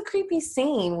it's a creepy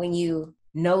scene when you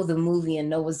know the movie and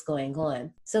know what's going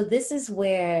on. So this is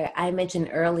where I mentioned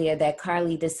earlier that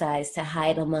Carly decides to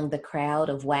hide among the crowd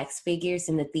of wax figures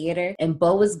in the theater, and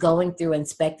Bo is going through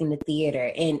inspecting the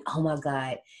theater. And oh my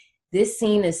God, this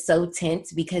scene is so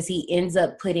tense because he ends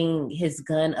up putting his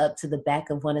gun up to the back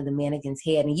of one of the mannequins'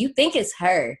 head. And you think it's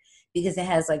her because it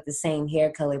has like the same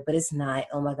hair color, but it's not.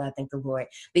 Oh my God, thank the Lord.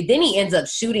 But then he ends up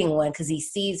shooting one because he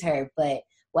sees her. But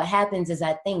what happens is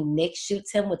I think Nick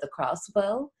shoots him with a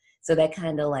crossbow. So that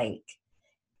kind of like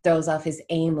throws off his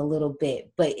aim a little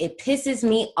bit. But it pisses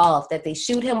me off that they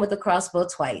shoot him with a crossbow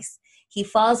twice. He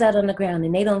falls out on the ground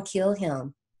and they don't kill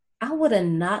him. I would have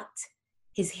knocked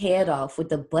his head off with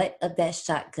the butt of that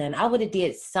shotgun. I would have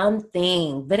did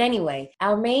something. But anyway,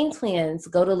 our main twins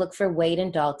go to look for Wade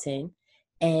and Dalton,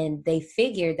 and they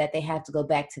figure that they have to go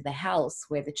back to the house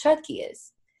where the truck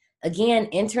is. Again,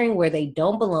 entering where they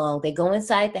don't belong, they go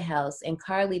inside the house, and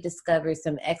Carly discovers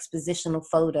some expositional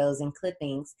photos and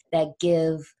clippings that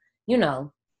give, you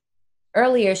know,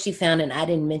 earlier she found, and I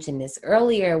didn't mention this,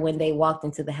 earlier when they walked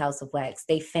into the House of Wax,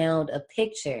 they found a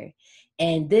picture.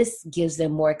 And this gives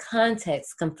them more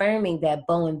context, confirming that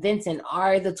Bo and Vincent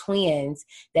are the twins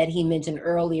that he mentioned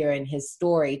earlier in his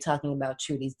story, talking about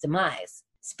Trudy's demise.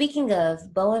 Speaking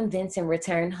of, Bo and Vincent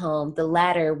return home, the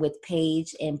latter with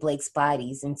Paige and Blake's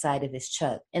bodies inside of his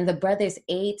truck, and the brothers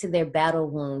aid to their battle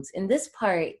wounds. In this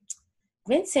part,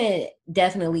 Vincent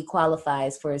definitely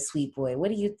qualifies for a sweet boy. What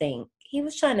do you think? He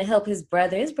was trying to help his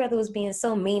brother. His brother was being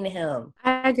so mean to him.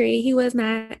 I agree. He was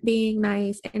not being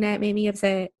nice, and that made me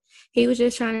upset. He was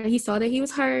just he saw that he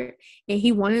was hurt and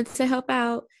he wanted to help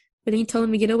out, but he told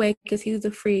him to get away because he was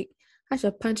a freak. I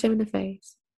should punch him in the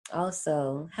face.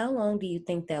 Also, how long do you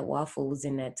think that waffle was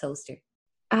in that toaster?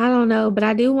 I don't know, but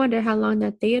I do wonder how long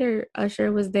that theater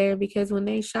usher was there because when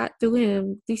they shot through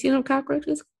him, do you see them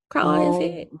cockroaches crawl on his Oh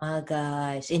head? my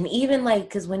gosh. And even like,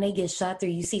 because when they get shot through,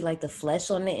 you see like the flesh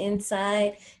on the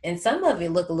inside, and some of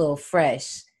it look a little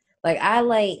fresh. I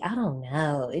don't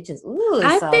know. It just, ooh,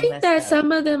 I it's all think messed that up.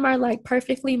 some of them are like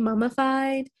perfectly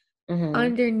mummified Hmm.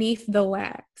 underneath the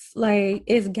wax. Like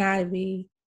it's gotta be.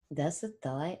 That's a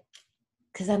thought.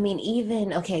 Because I mean,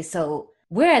 even okay, so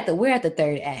we're at the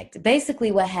third act.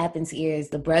 Basically, what happens here is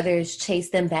the brothers chase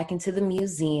them back into the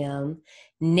museum.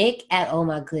 Nick at oh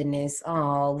my goodness,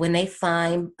 oh when they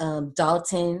find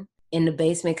Dalton in the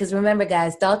basement. Because remember,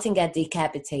 guys, Dalton got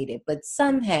decapitated, but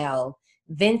somehow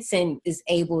Vincent is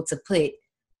able to put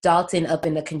Dalton up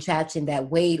in the contraption that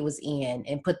Wade was in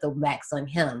and put the wax on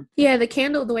him. Yeah, the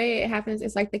candle, the way it happens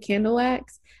is like the candle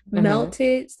wax Hmm.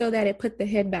 melted so that it put the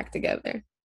head back together.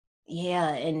 Yeah,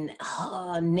 and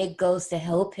Nick goes to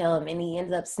help him and he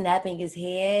ends up snapping his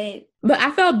head. But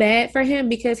I felt bad for him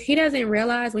because he doesn't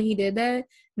realize when he did that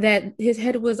that his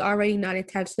head was already not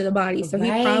attached to the body. So he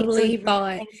Right. So he probably really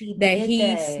thought thinks he that did he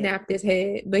that. snapped his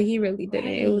head, but he really didn't.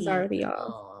 It was Right. already off.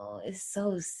 Oh, it's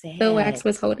so The wax sad.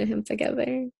 was holding him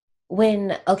together.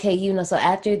 When, okay, so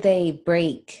after they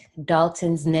break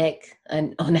Dalton's neck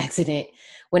on accident,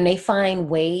 when they find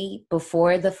Wade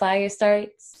before the fire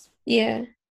starts, Yeah.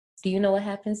 do you know what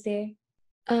happens there?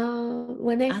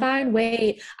 When they I don't find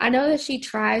Wade, I know that she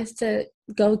tries to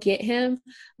go get him,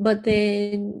 but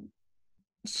then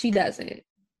she doesn't.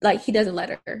 Like he doesn't let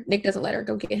her. Nick doesn't let her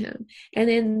go get him. And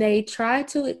then they try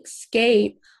to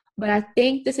escape, but I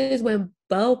think this is when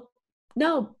Bo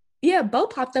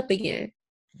popped up again.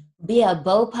 Yeah,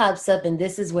 Bo pops up, and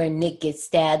this is where Nick gets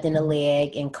stabbed in the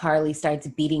leg, and Carly starts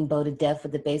beating Bo to death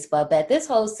with a baseball bat. This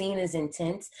whole scene is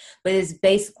intense, but it's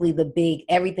basically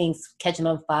everything's catching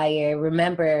on fire.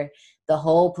 Remember, the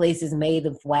whole place is made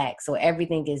of wax, so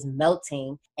everything is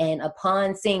melting. And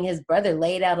upon seeing his brother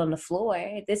laid out on the floor,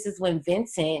 this is when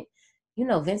Vincent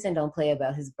don't play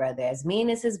about his brother. As mean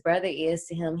as his brother is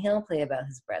to him, he don't play about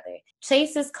his brother.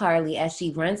 Chases Carly as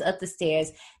she runs up the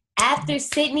stairs after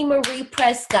Sydney Marie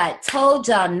Prescott told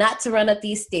y'all not to run up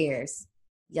these stairs.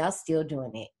 Y'all still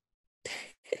doing it.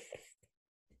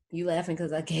 You laughing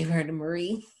because I gave her the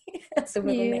Marie. That's a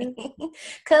middle name.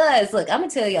 Cause look, I'm gonna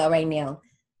tell y'all right now,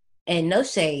 and no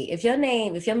shade. If your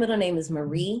middle name is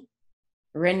Marie,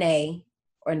 Renee,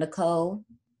 or Nicole,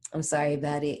 I'm sorry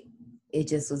about it. It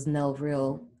just was no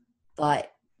real thought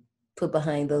put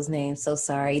behind those names. So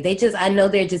sorry. I know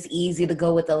they're just easy to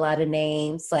go with a lot of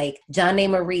names. Like Johnny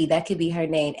Marie, that could be her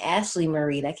name. Ashley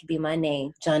Marie, that could be my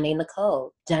name. Johnny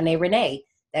Nicole. Johnny Renee,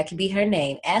 that could be her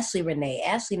name. Ashley Renee,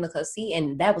 Ashley Nicole. See,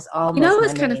 and that was almost my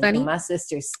What's kind of name. But funny? my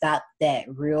sister stopped that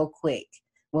real quick.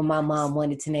 When my mom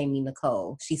wanted to name me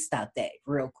Nicole, she stopped that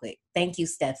real quick. Thank you,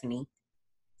 Stephanie.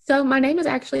 So my name is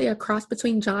actually a cross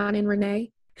between John and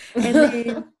Renee. And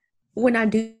then when I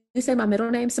do say my middle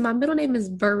name, so my middle name is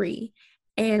Veri.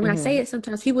 And when I say it,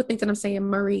 sometimes people think that I'm saying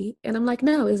Marie. And I'm like,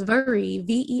 no, it's Veri,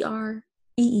 Veree.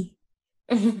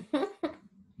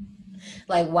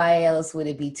 Like, why else would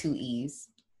it be two E's?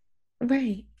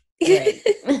 Right. Right.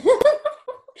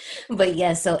 But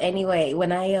yeah, so anyway,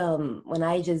 when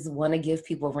I just want to give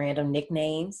people random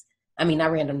nicknames, I mean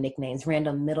not random nicknames,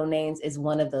 random middle names is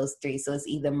one of those three. So it's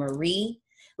either Marie,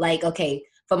 like, okay,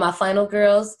 for my final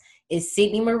girls, it's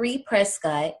Sydney Marie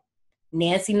Prescott,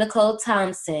 Nancy Nicole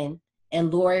Thompson,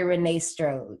 and Lori Renee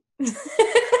Strode.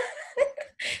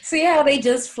 See how they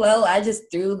just flow? I just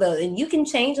threw those, and you can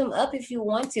change them up if you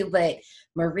want to, but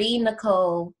Marie,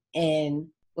 Nicole, and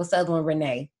what's the other one?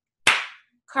 Renee.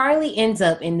 Carly ends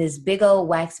up in this big old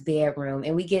wax bedroom,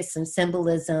 and we get some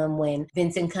symbolism when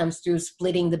Vincent comes through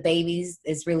splitting the babies.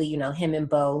 It's really, him and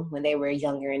Bo when they were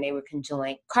younger and they were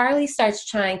conjoined. Carly starts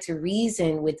trying to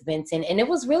reason with Vincent, and it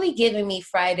was really giving me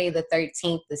Friday the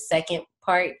 13th, the second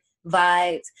part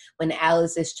vibes, when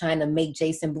Alice is trying to make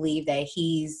Jason believe that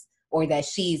she's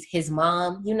his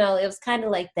mom. It was kind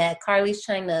of like that. Carly's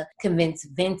trying to convince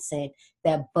Vincent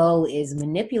that Bo is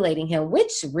manipulating him,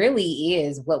 which really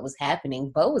is what was happening.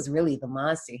 Bo is really the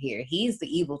monster here. He's the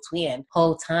evil twin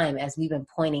whole time, as we've been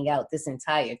pointing out this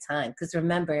entire time. Because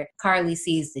remember, Carly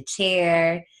sees the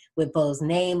chair with Bo's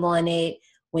name on it.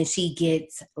 When she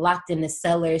gets locked in the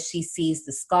cellar, she sees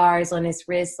the scars on his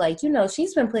wrist. Like,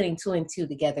 she's been putting two and two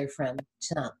together from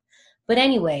jump. But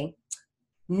anyway,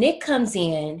 Nick comes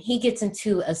in, he gets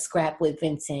into a scrap with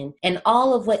Vincent, and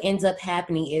all of what ends up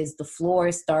happening is the floor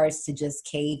starts to just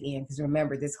cave in, because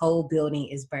remember, this whole building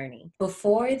is burning.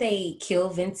 Before they kill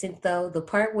Vincent, though, the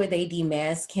part where they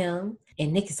demask him,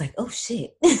 and Nick is like, oh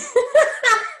shit.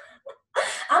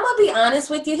 I'm gonna be honest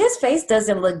with you, his face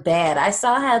doesn't look bad. I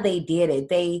saw how they did it.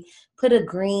 They put a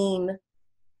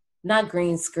not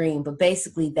green screen, but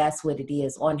basically that's what it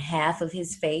is, on half of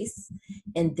his face.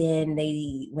 And then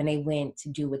when they went to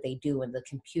do what they do in the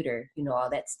computer, all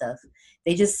that stuff,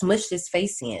 they just smushed his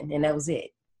face in, and that was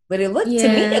it. But to me,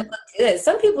 it looked good.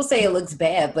 Some people say it looks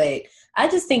bad, but I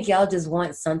just think y'all just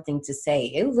want something to say.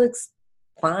 It looks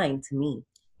fine to me.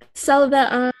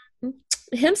 So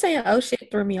him saying "oh shit"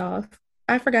 threw me off.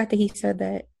 I forgot that he said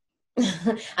that.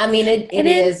 I mean, it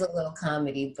is a little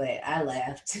comedy, but I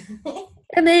laughed.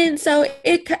 And then, so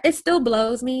it still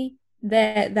blows me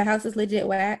that the house is legit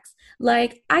wax.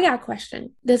 Like, I got a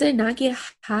question. Does it not get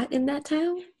hot in that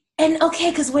town? And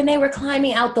okay, because when they were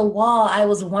climbing out the wall, I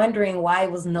was wondering why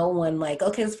was no one like,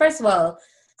 okay, first of all,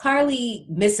 Carly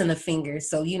missing a finger.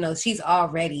 So, she's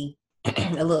already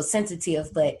a little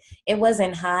sensitive, but it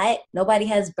wasn't hot. Nobody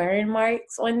has burn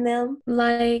marks on them.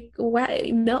 Like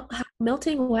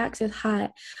melting wax is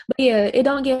hot, but yeah, it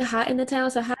don't get hot in the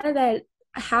town. So how did that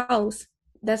house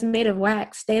that's made of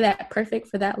wax stay that perfect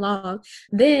for that long?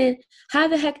 Then how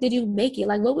the heck did you make it?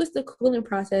 Like, what was the cooling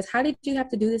process? How did you have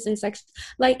to do this in section?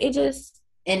 Like, it just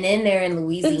And then they're in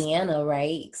it's Louisiana,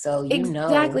 right? So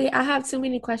exactly. I have too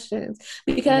many questions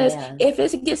because yeah. if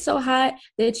it gets so hot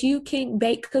that you can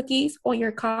bake cookies on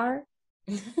your car,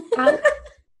 how?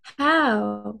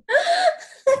 How?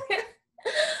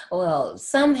 Well,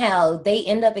 somehow they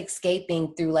end up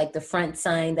escaping through like the front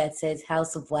sign that says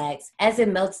House of Wax as it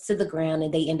melts to the ground,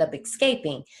 and they end up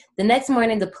escaping. The next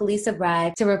morning, the police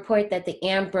arrived to report that the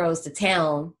Ambrose, the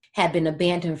town, had been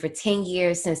abandoned for 10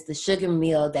 years since the sugar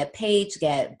mill that Paige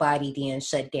got bodied in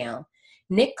shut down.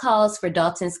 Nick calls for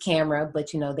Dalton's camera, but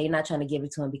they're not trying to give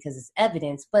it to him because it's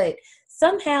evidence. But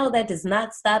somehow that does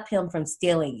not stop him from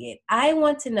stealing it. I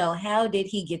want to know, how did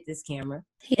he get this camera?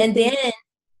 And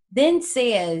then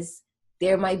says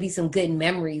there might be some good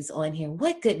memories on here.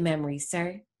 What good memories,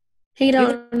 sir? He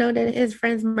don't know that his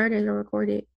friend's murders are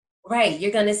recorded. Right.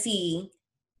 You're going to see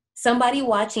somebody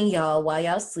watching y'all while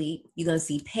y'all sleep. You're going to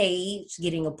see Paige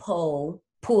getting a pole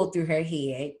pulled through her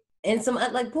head. And some,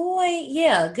 like, boy,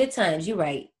 yeah, good times. You're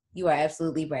right. You are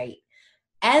absolutely right.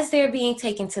 As they're being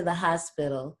taken to the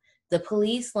hospital, the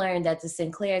police learn that the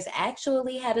Sinclairs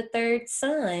actually had a third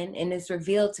son, and it's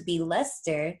revealed to be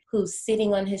Lester, who's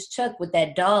sitting on his truck with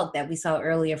that dog that we saw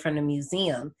earlier from the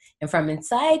museum. And from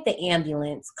inside the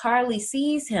ambulance, Carly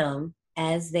sees him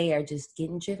as they are just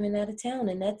getting driven out of town,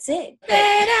 and that's it.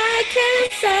 That I can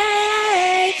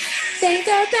say, things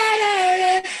are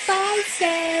better if I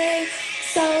stay.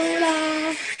 So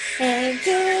long and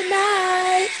good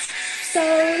night. So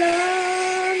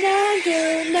long and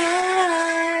good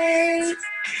night.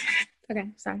 Okay,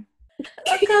 sorry.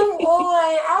 Oh, come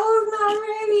on. I was not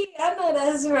ready. I know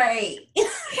that's right.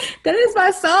 That is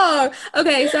my song.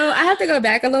 Okay, so I have to go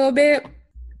back a little bit.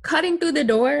 Cutting through the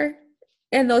door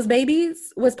and those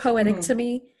babies was poetic to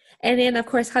me. And then, of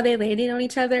course, how they landed on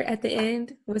each other at the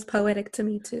end was poetic to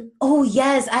me, too. Oh,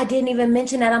 yes. I didn't even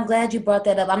mention that. I'm glad you brought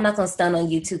that up. I'm not going to stun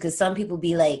on you, too, because some people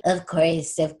be like, of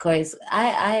course, of course.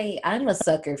 I'm a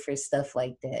sucker for stuff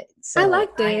like that. So I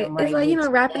liked it. am right It's like, with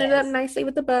wrapping it up yes. nicely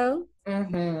with the bow. I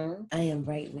am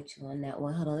right with you on that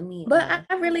one. Hold on, let me. But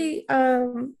I really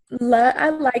I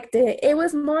liked it. It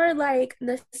was more like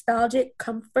nostalgic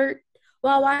comfort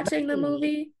while watching the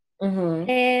movie.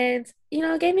 And,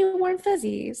 gave me warm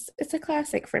fuzzies. It's a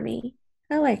classic for me.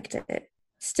 I liked it.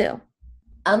 Still.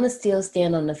 I'm going to still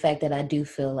stand on the fact that I do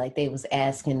feel like they was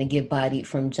asking to get bodied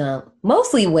from jump.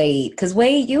 Mostly Wade, because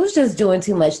Wade, you was just doing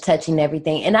too much touching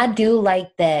everything. And I do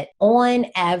like that on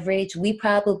average, we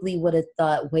probably would have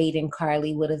thought Wade and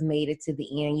Carly would have made it to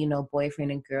the end,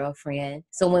 boyfriend and girlfriend.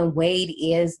 So when Wade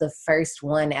is the first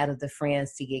one out of the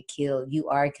friends to get killed, you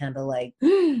are kind of like,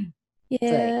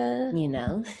 yeah.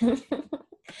 But,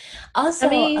 also, I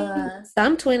mean,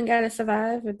 some twin gotta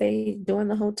survive if they doing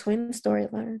the whole twin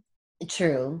storyline.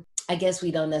 True. I guess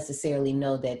we don't necessarily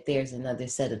know that there's another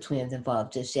set of twins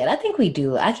involved just yet. I think we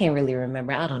do. I can't really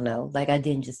remember. I don't know. Like, I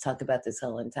didn't just talk about this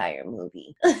whole entire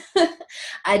movie.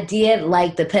 I did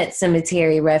like the Pet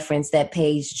Cemetery reference that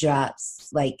Paige drops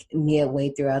like midway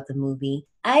throughout the movie.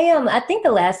 I think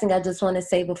the last thing I just want to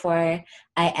say before I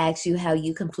ask you how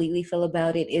you completely feel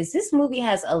about it is this movie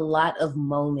has a lot of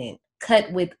moments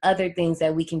cut with other things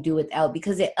that we can do without,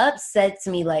 because it upsets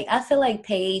me. Like, I feel like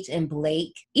Paige and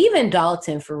Blake, even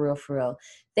Dalton, for real,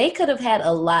 they could have had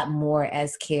a lot more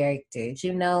as characters,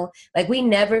 like we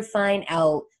never find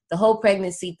out. The whole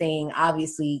pregnancy thing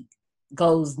obviously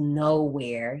goes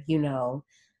nowhere,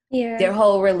 Yeah. Their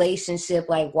whole relationship,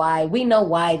 like why we know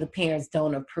why the parents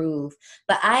don't approve.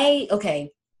 But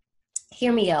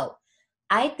hear me out.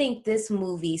 I think this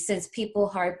movie, since people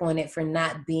harp on it for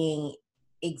not being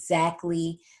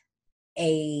exactly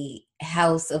a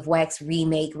House of Wax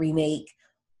remake,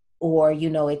 or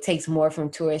it takes more from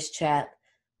Tourist Trap.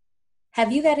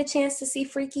 Have you got a chance to see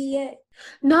Freaky yet?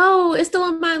 No, it's still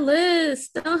on my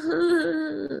list.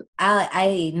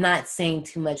 I'm not saying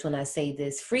too much when I say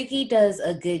this. Freaky does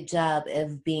a good job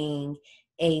of being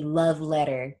a love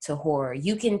letter to horror.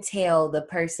 You can tell the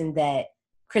person that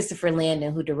Christopher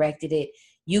Landon, who directed it,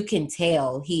 you can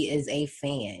tell he is a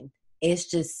fan. It's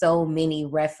just so many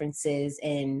references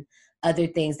and other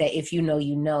things that if you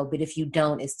know, but if you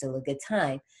don't, it's still a good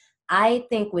time. I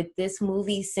think with this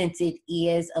movie, since it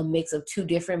is a mix of two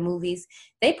different movies,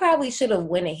 they probably should have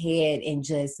went ahead and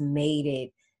just made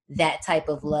it that type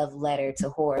of love letter to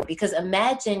horror. Because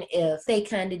imagine if they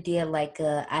kind of did like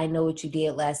a I Know What You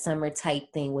Did Last Summer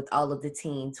type thing with all of the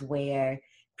teens, where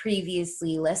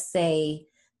previously, let's say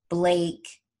Blake,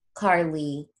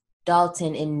 Carly,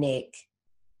 Dalton, and Nick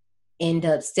end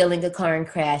up stealing a car and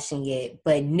crashing it,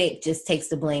 but Nick just takes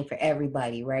the blame for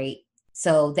everybody, right?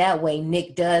 So that way,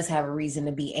 Nick does have a reason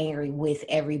to be angry with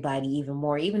everybody even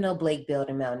more, even though Blake bailed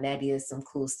him out, and that is some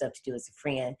cool stuff to do as a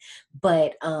friend.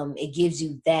 But it gives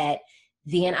you that.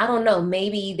 Then, I don't know,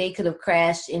 maybe they could have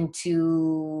crashed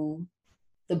into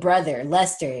the brother,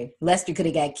 Lester. Lester could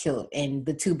have got killed, and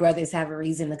the two brothers have a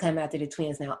reason to come after the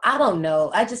twins now. I don't know.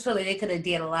 I just feel like they could have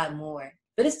did a lot more.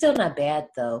 But it's still not bad,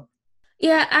 though.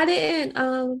 Yeah, I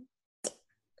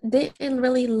didn't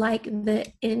really like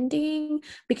the ending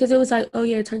because it was like, oh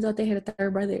yeah, it turns out they had a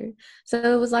third brother. So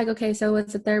it was like, okay, so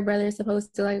was the third brother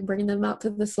supposed to like bring them out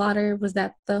to the slaughter? Was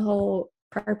that the whole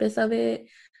purpose of it?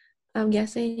 I'm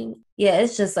guessing. Yeah,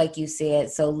 it's just like you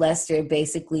said. So Lester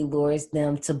basically lures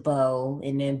them to Bo,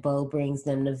 and then Bo brings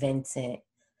them to Vincent.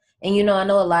 And I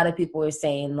know a lot of people are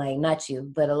saying, like, not you,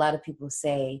 but a lot of people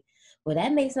say, well,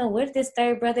 that makes no, where did this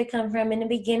third brother come from? In the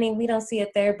beginning, we don't see a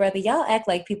third brother. Y'all act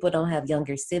like people don't have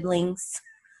younger siblings.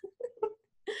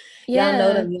 Y'all know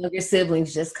Yeah. them younger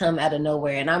siblings just come out of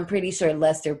nowhere. And I'm pretty sure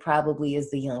Lester probably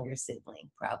is the younger sibling,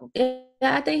 probably.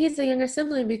 Yeah, I think he's the younger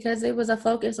sibling because it was a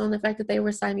focus on the fact that they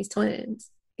were Siamese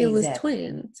twins. It was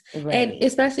twins. Right. And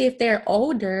especially if they're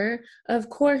older, of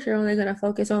course you're only going to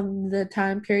focus on the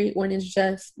time period when it's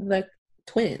just the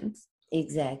twins.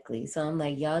 Exactly. So I'm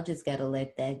like, y'all just got to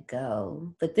let that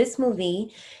go. But this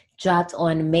movie dropped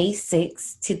on May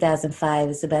 6, 2005.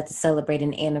 It's about to celebrate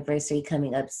an anniversary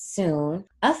coming up soon.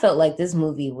 I felt like this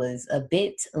movie was a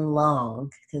bit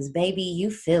long because, baby,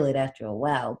 you feel it after a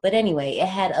while. But anyway, it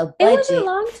had a budget. It wasn't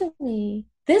long to me.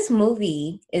 This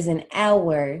movie is an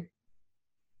hour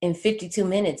and 52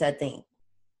 minutes, I think.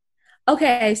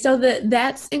 Okay, so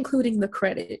that's including the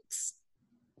credits.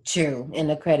 True, and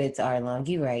the credits are long.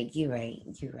 You're right.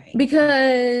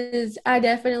 Because I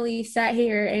definitely sat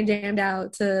here and jammed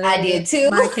out to I did too.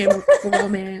 My Chemical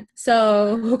Romance.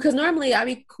 So, because normally I'd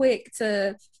be quick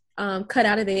to cut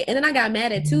out of it. And then I got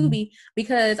mad at Tubi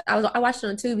because I watched it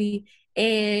on Tubi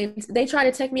and they tried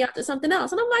to take me out to something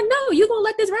else. And I'm like, no, you're going to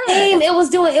let this ride. And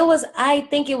I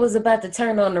think it was about to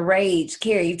turn on the rage,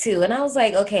 Carrie, too. And I was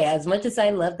like, okay, as much as I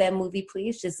love that movie,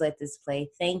 please just let this play.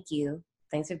 Thank you.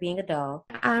 Thanks for being a doll.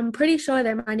 I'm pretty sure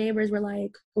that my neighbors were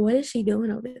like, what is she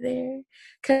doing over there?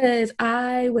 Because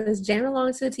I was jamming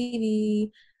along to the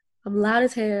TV. I'm loud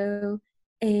as hell.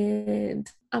 And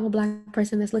I'm a Black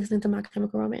person that's listening to My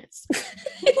Chemical Romance.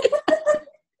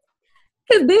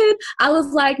 Because then I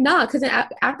was like, nah, because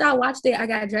after I watched it, I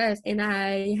got dressed and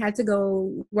I had to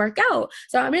go work out.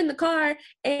 So I'm in the car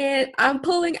and I'm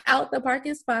pulling out the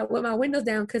parking spot with my windows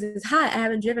down because it's hot. I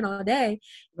haven't driven all day.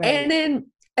 Right. And then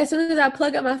as soon as I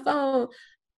plug up my phone,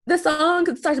 the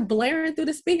song starts blaring through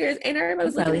the speakers, and everybody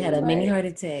was probably had a mini heart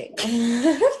attack.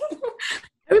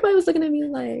 Everybody was looking at me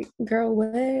like, "Girl,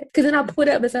 what?" Because then I put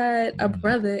up beside a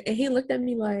brother, and he looked at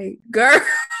me like, "Girl,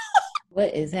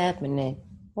 what is happening?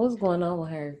 What's going on with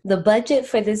her?" The budget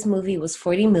for this movie was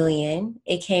 $40 million.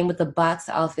 It came with a box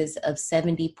office of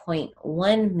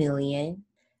 $70.1 million.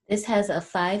 This has a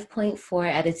 5.4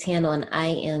 out of 10 on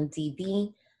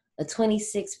IMDb. A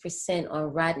 26%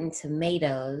 on Rotten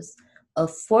Tomatoes, a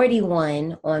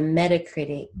 41 on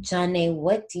Metacritic. Johnny,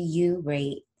 what do you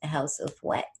rate The House of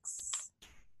Wax?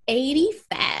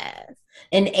 85.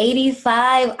 An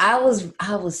 85? I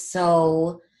was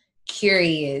so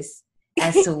curious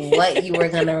as to what you were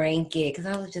gonna rank it because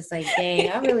I was just like,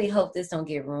 dang, I really hope this don't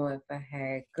get ruined for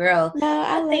her. Girl, no,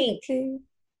 I think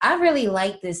I really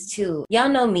like this too. Y'all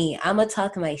know me. I'ma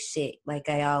talk my shit like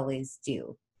I always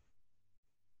do.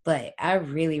 But I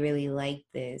really, really like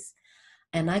this.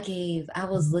 And I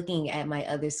was looking at my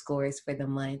other scores for the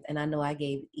month, and I know I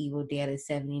gave Evil Dead a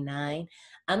 79.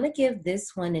 I'm going to give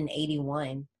this one an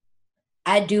 81.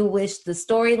 I do wish the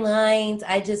storylines,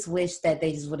 I just wish that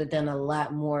they just would have done a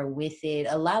lot more with it.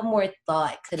 A lot more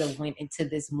thought could have went into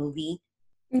this movie.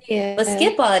 Yeah. But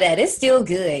skip all that. It's still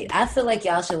good. I feel like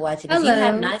y'all should watch it. If you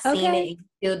have not seen it and you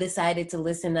still decided to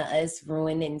listen to us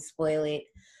ruin it and spoil it,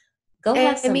 go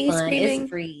have some fun. It's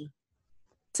free.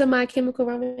 To My Chemical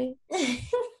Romance.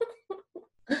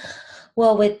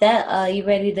 Well, with that, you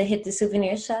ready to hit the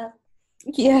souvenir shop?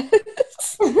 Yeah.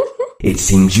 It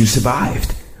seems you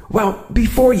survived. Well,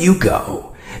 before you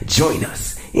go, join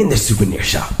us in the souvenir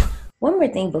shop. One more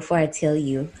thing before I tell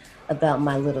you about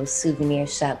my little souvenir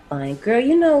shop find.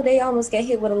 Girl, they almost got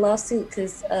hit with a lawsuit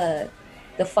because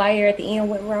the fire at the end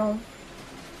went wrong.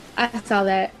 I saw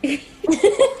that.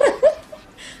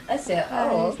 I said, I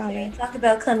oh, saw okay. that. Talk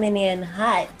about coming in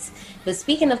hot. But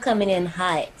speaking of coming in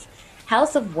hot,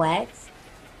 House of Wax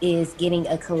is getting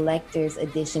a collector's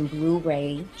edition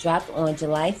Blu-ray dropped on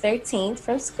July 13th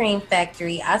from Scream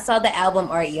Factory. I saw the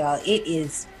album art, y'all. It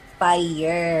is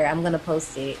fire. I'm going to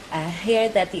post it. I hear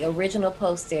that the original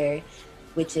poster,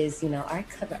 which is, our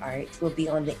cover art, will be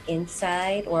on the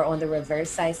inside or on the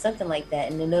reverse side, something like that.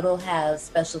 And then it'll have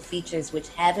special features which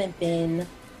haven't been,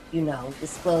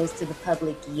 disclosed to the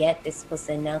public yet. They're supposed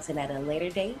to announce it at a later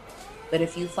date. But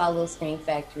if you follow Scream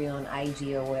Factory on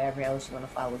IG or wherever else you want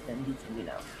to follow them, you can,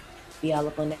 be all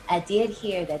up on that. I did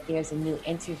hear that there's a new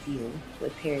interview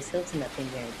with Paris Hilton up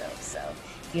in there, though. So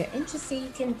if you're interested, you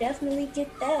can definitely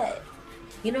get that.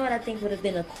 You know what I think would have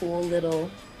been a cool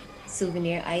little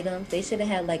souvenir item? They should have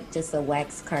had like just a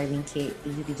wax carving kit that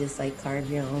you could just like carve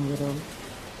your own little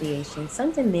creation.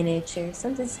 Something miniature,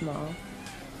 something small.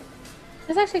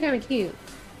 That's actually kind of cute.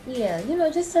 Yeah,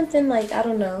 just something like, I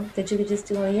don't know, that you could just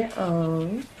do on your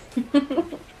own.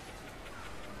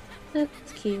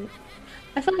 That's cute.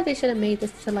 I feel like they should have made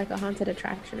this to like a haunted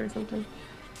attraction or something.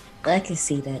 I can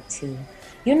see that too.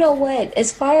 You know what?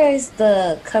 As far as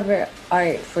the cover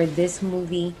art for this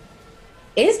movie,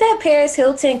 is that Paris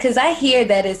Hilton? Because I hear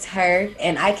that it's her,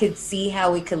 and I could see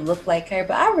how it could look like her,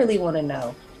 but I really want to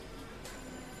know.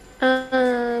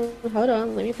 Hold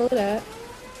on, let me pull it up.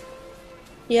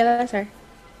 Yeah, that's her.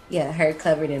 Yeah, her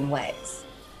covered in wax.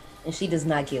 And she does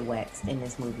not get waxed in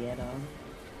this movie at all.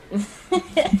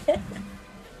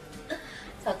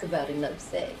 Talk about an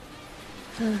upset.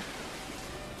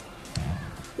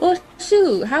 Well,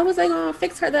 shoot, how was I gonna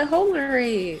fix her that hole in her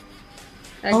head?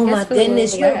 Oh my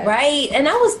goodness, you're right. And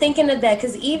I was thinking of that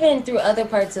because even through other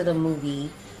parts of the movie,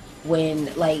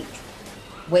 when like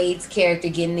Wade's character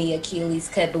getting the Achilles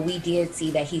cut, but we did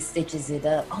see that he stitches it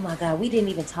up. Oh my God, we didn't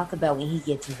even talk about when he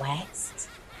gets waxed.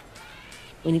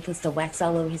 When he puts the wax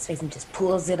all over his face and just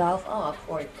pulls it off. Oh,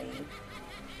 poor thing.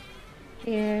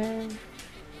 Yeah.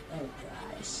 Oh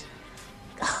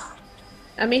gosh.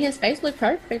 I mean, his face looked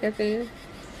perfect at the end.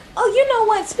 Oh, you know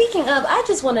what? Speaking of, I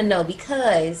just want to know,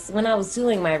 because when I was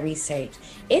doing my research,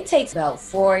 it takes about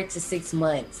 4 to 6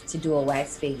 months to do a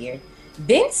wax figure.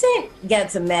 Vincent got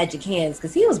some magic hands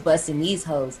because he was busting these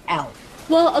hoes out.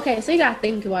 Well, okay, so you gotta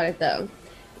think about it though.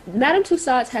 Madame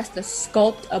Tussauds has to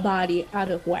sculpt a body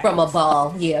out of wax. From a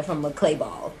ball, yeah, from a clay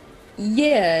ball.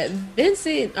 Yeah,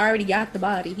 Vincent already got the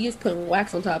body. He just put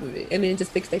wax on top of it and then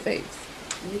just fixed their face.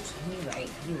 You're right.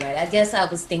 I guess I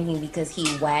was thinking because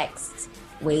he waxed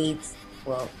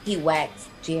he waxed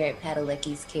Jared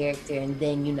Padalecki's character, and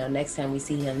then, next time we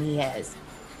see him, he has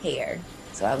hair.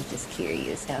 So I was just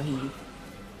curious how he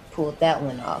pulled that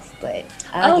one off, but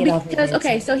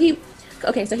so he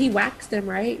waxed him,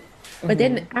 right? But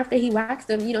then after he waxed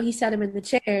him, he sat him in the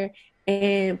chair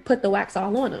and put the wax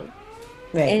all on him.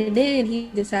 Right. And then he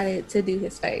decided to do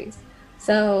his face.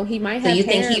 So he might have. So you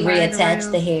think he reattached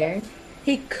the hair?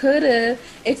 He could have,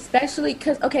 especially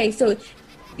because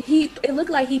it looked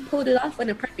like he pulled it off in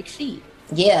a perfect sheet.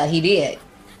 Yeah, he did.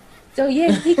 So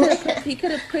yeah, he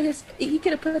could have put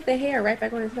the hair right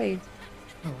back on his face.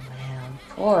 Oh wow,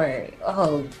 poor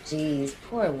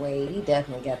Wade. He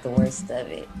definitely got the worst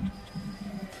of it.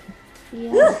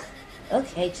 Yeah.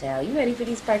 Okay, child, you ready for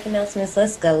these park announcements?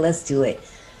 Let's go. Let's do it.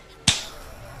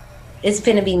 It's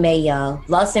gonna be May, y'all.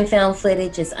 Lost and Found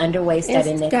footage is underway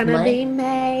starting next month. It's gonna be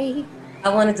May. I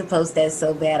wanted to post that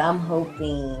so bad. I'm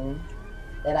hoping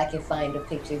that I can find a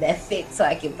picture that fits so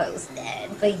I can post that.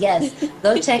 But yes,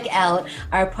 go check out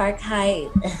our park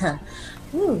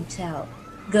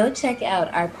Go check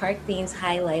out our Park Themes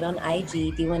highlight on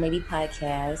IG, D180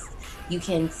 Podcast. You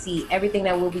can see everything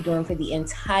that we'll be doing for the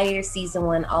entire season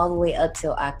 1 all the way up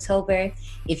till October.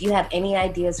 If you have any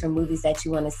ideas for movies that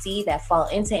you want to see that fall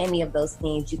into any of those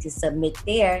themes, you can submit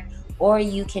there, or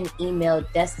you can email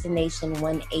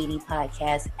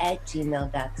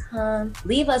destination180podcast@gmail.com.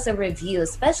 Leave us a review,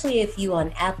 especially if you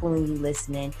on Apple and you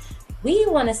listening. We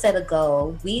want to set a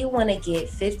goal. We want to get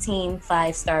 15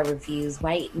 5-star reviews.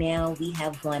 Right now, we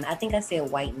have one. I think I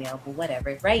said white now, but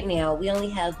whatever. Right now, we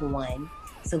only have one.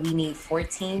 So we need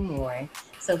 14 more.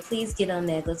 So please get on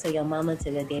there. Go tell your mama,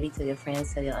 tell your daddy, tell your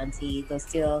friends, tell your auntie. Go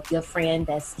tell your friend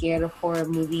that's scared of horror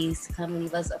movies. Come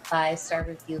leave us a 5-star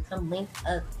review. Come link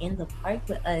up in the park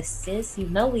with us, sis. You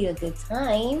know we a good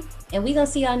time. And we gonna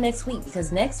see y'all next week,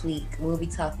 because next week we'll be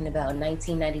talking about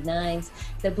 1999's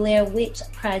The Blair Witch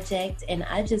Project. And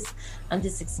I'm just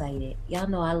excited. Y'all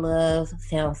know I love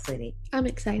found footage. I'm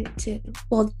excited too.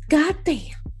 Well,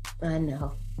 goddamn. I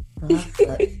know. Oh,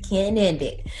 can't end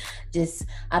it.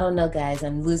 I don't know, guys.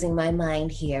 I'm losing my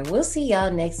mind here. We'll see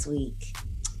y'all next week.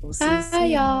 We'll see you soon. Bye,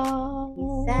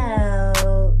 y'all. Peace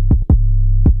out.